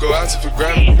chopper go out to for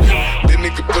Grammy. This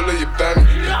nigga pull up your panic,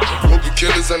 hope you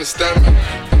killers understand me.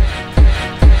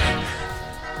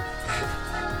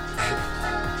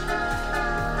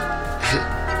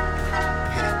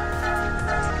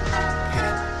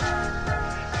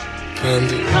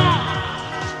 Panda,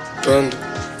 panda,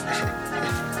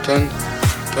 panda,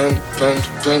 panda,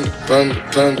 panda, panda,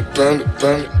 panda, panda,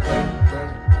 panda.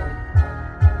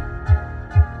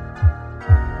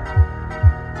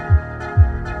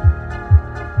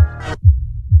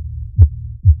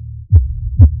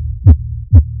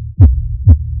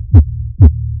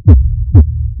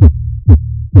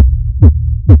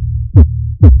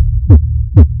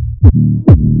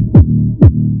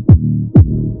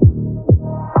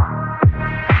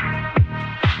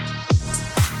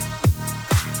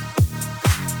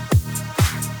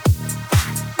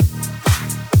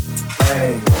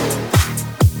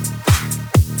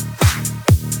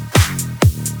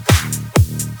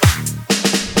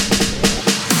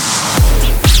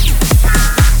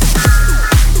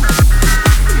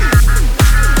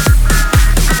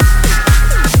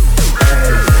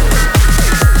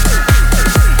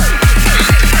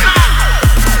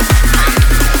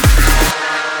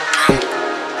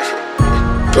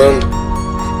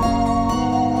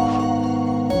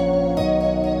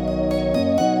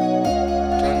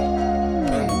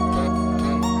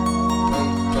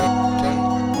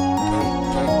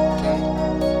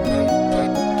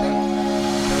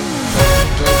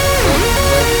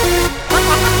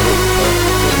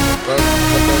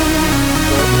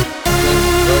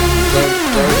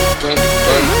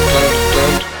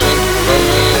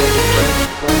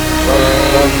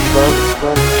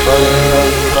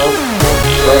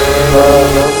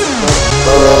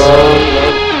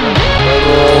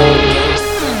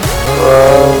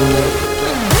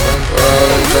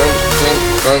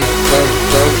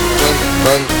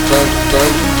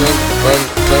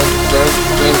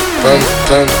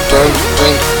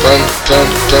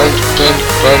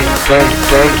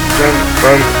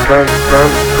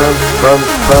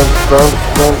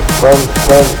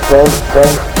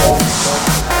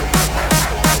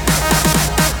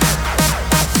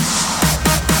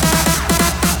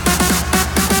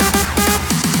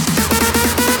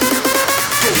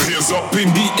 Up in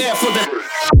the air for the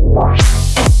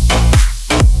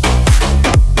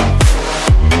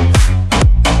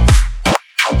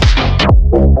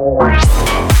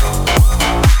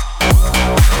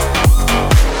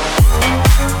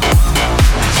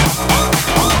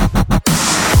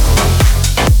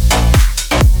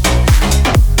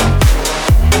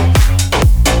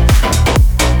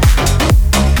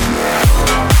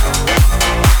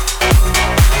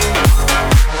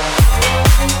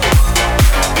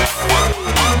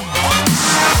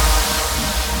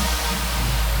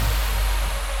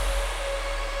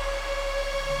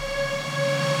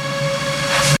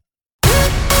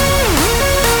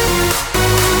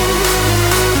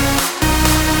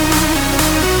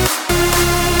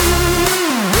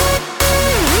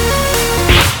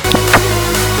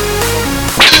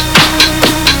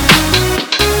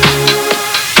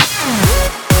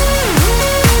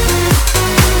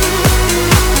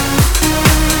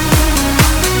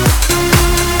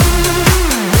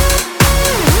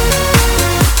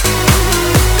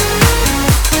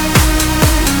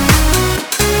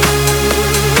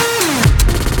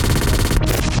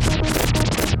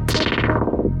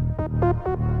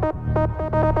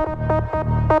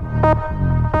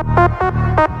Hands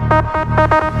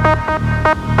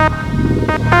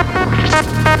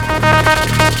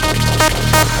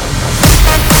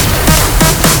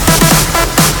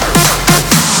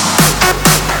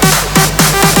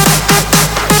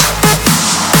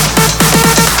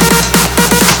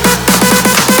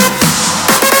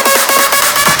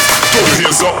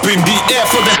up in the air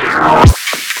for the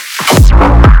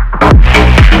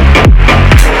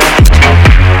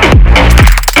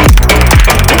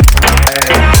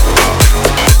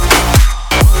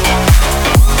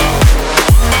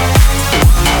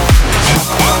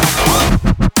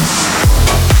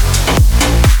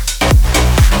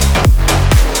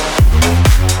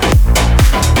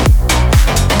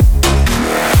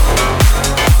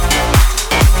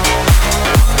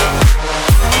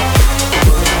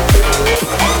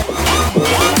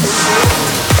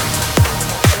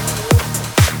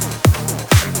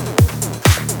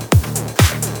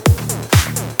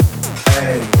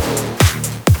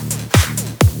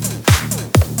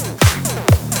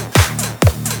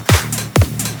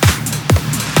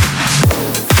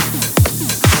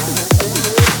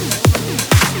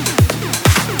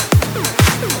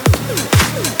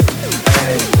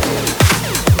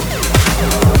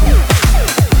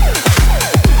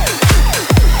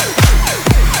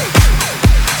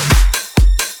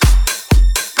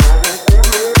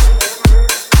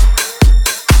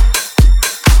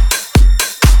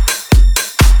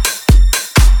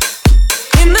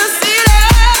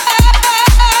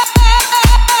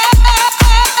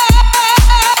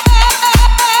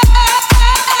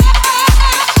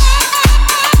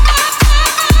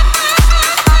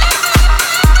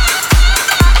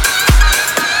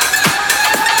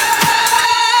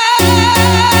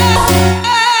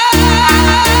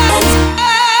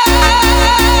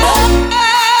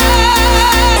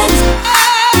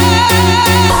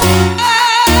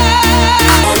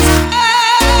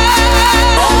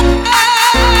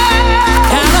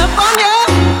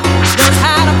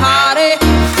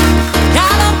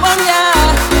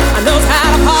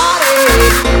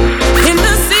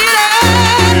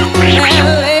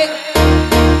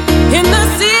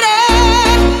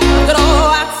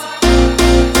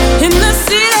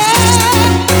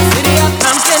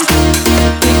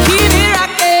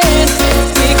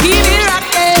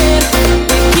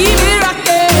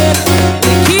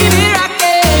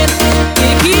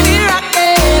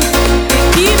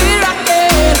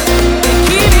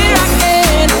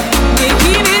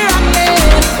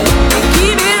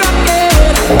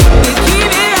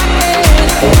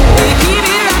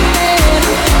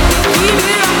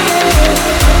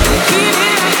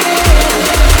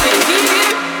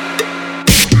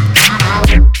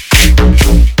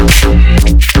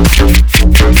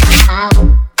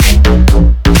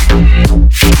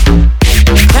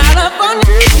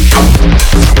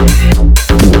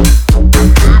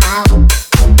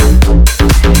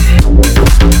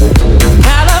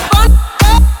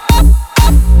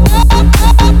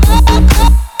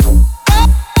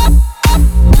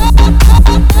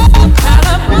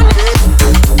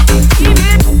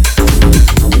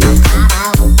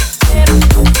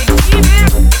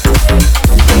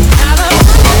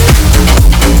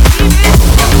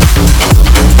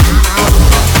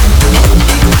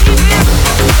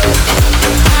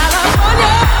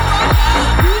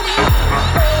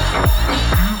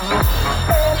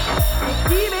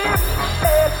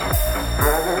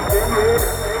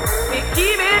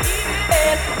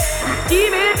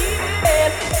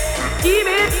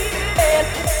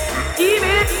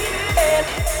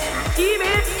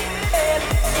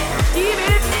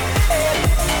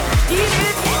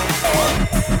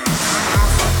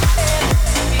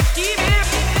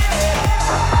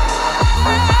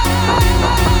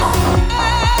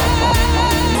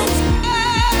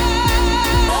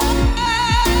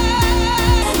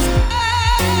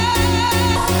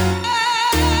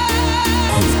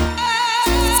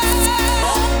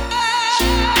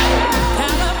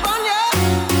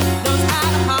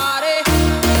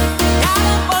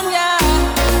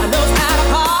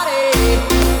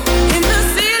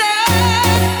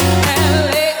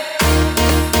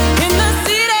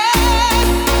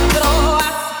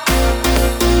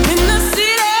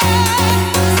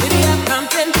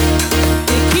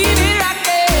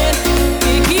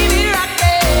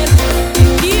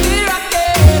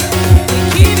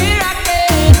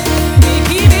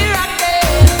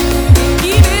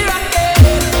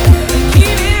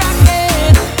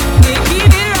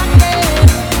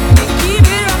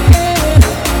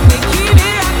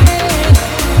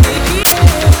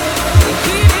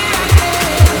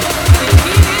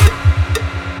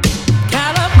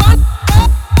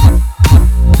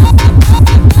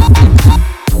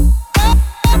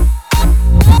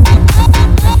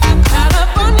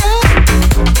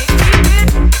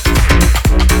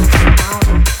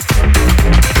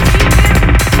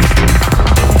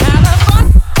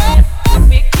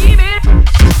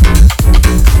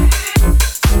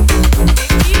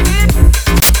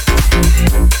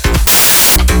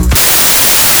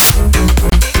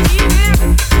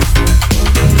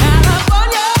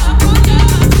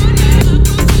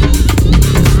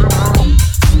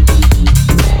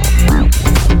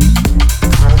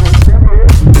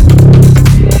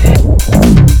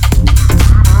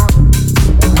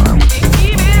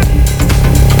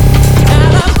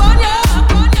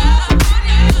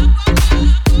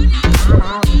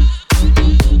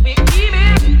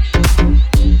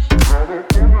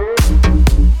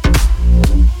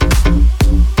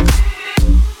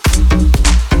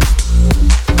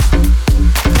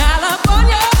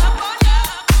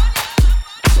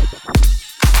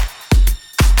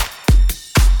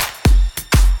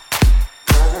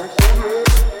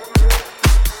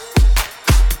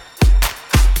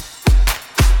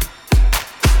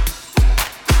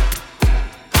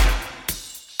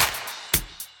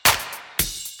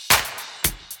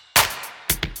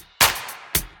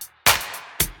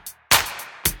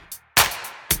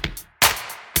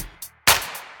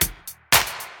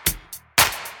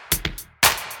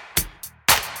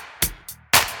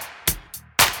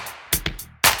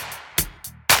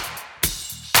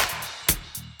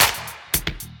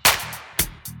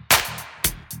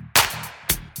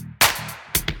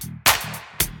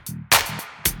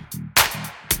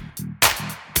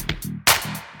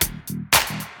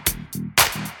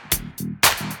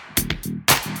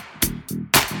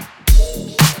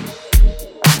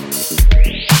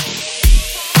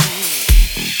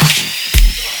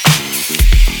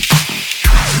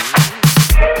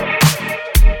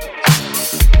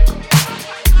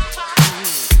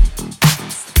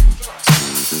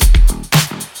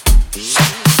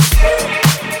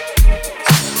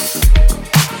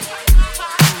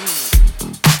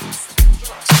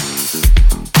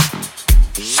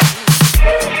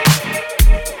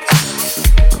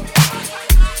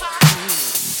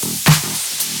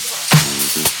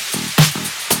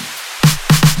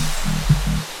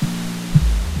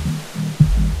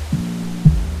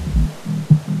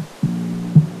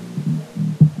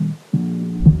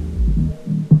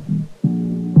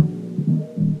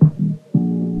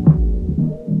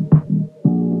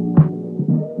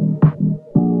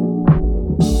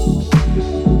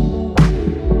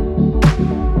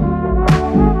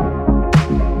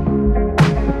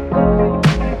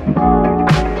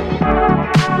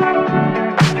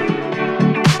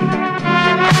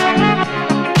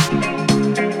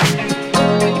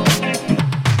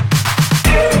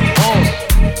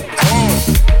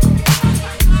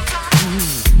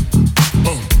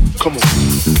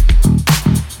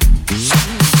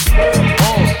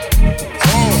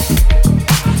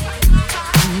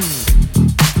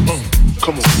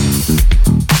Come on.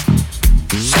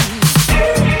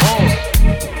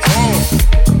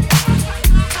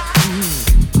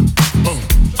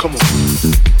 Come on.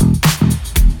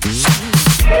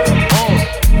 Come on.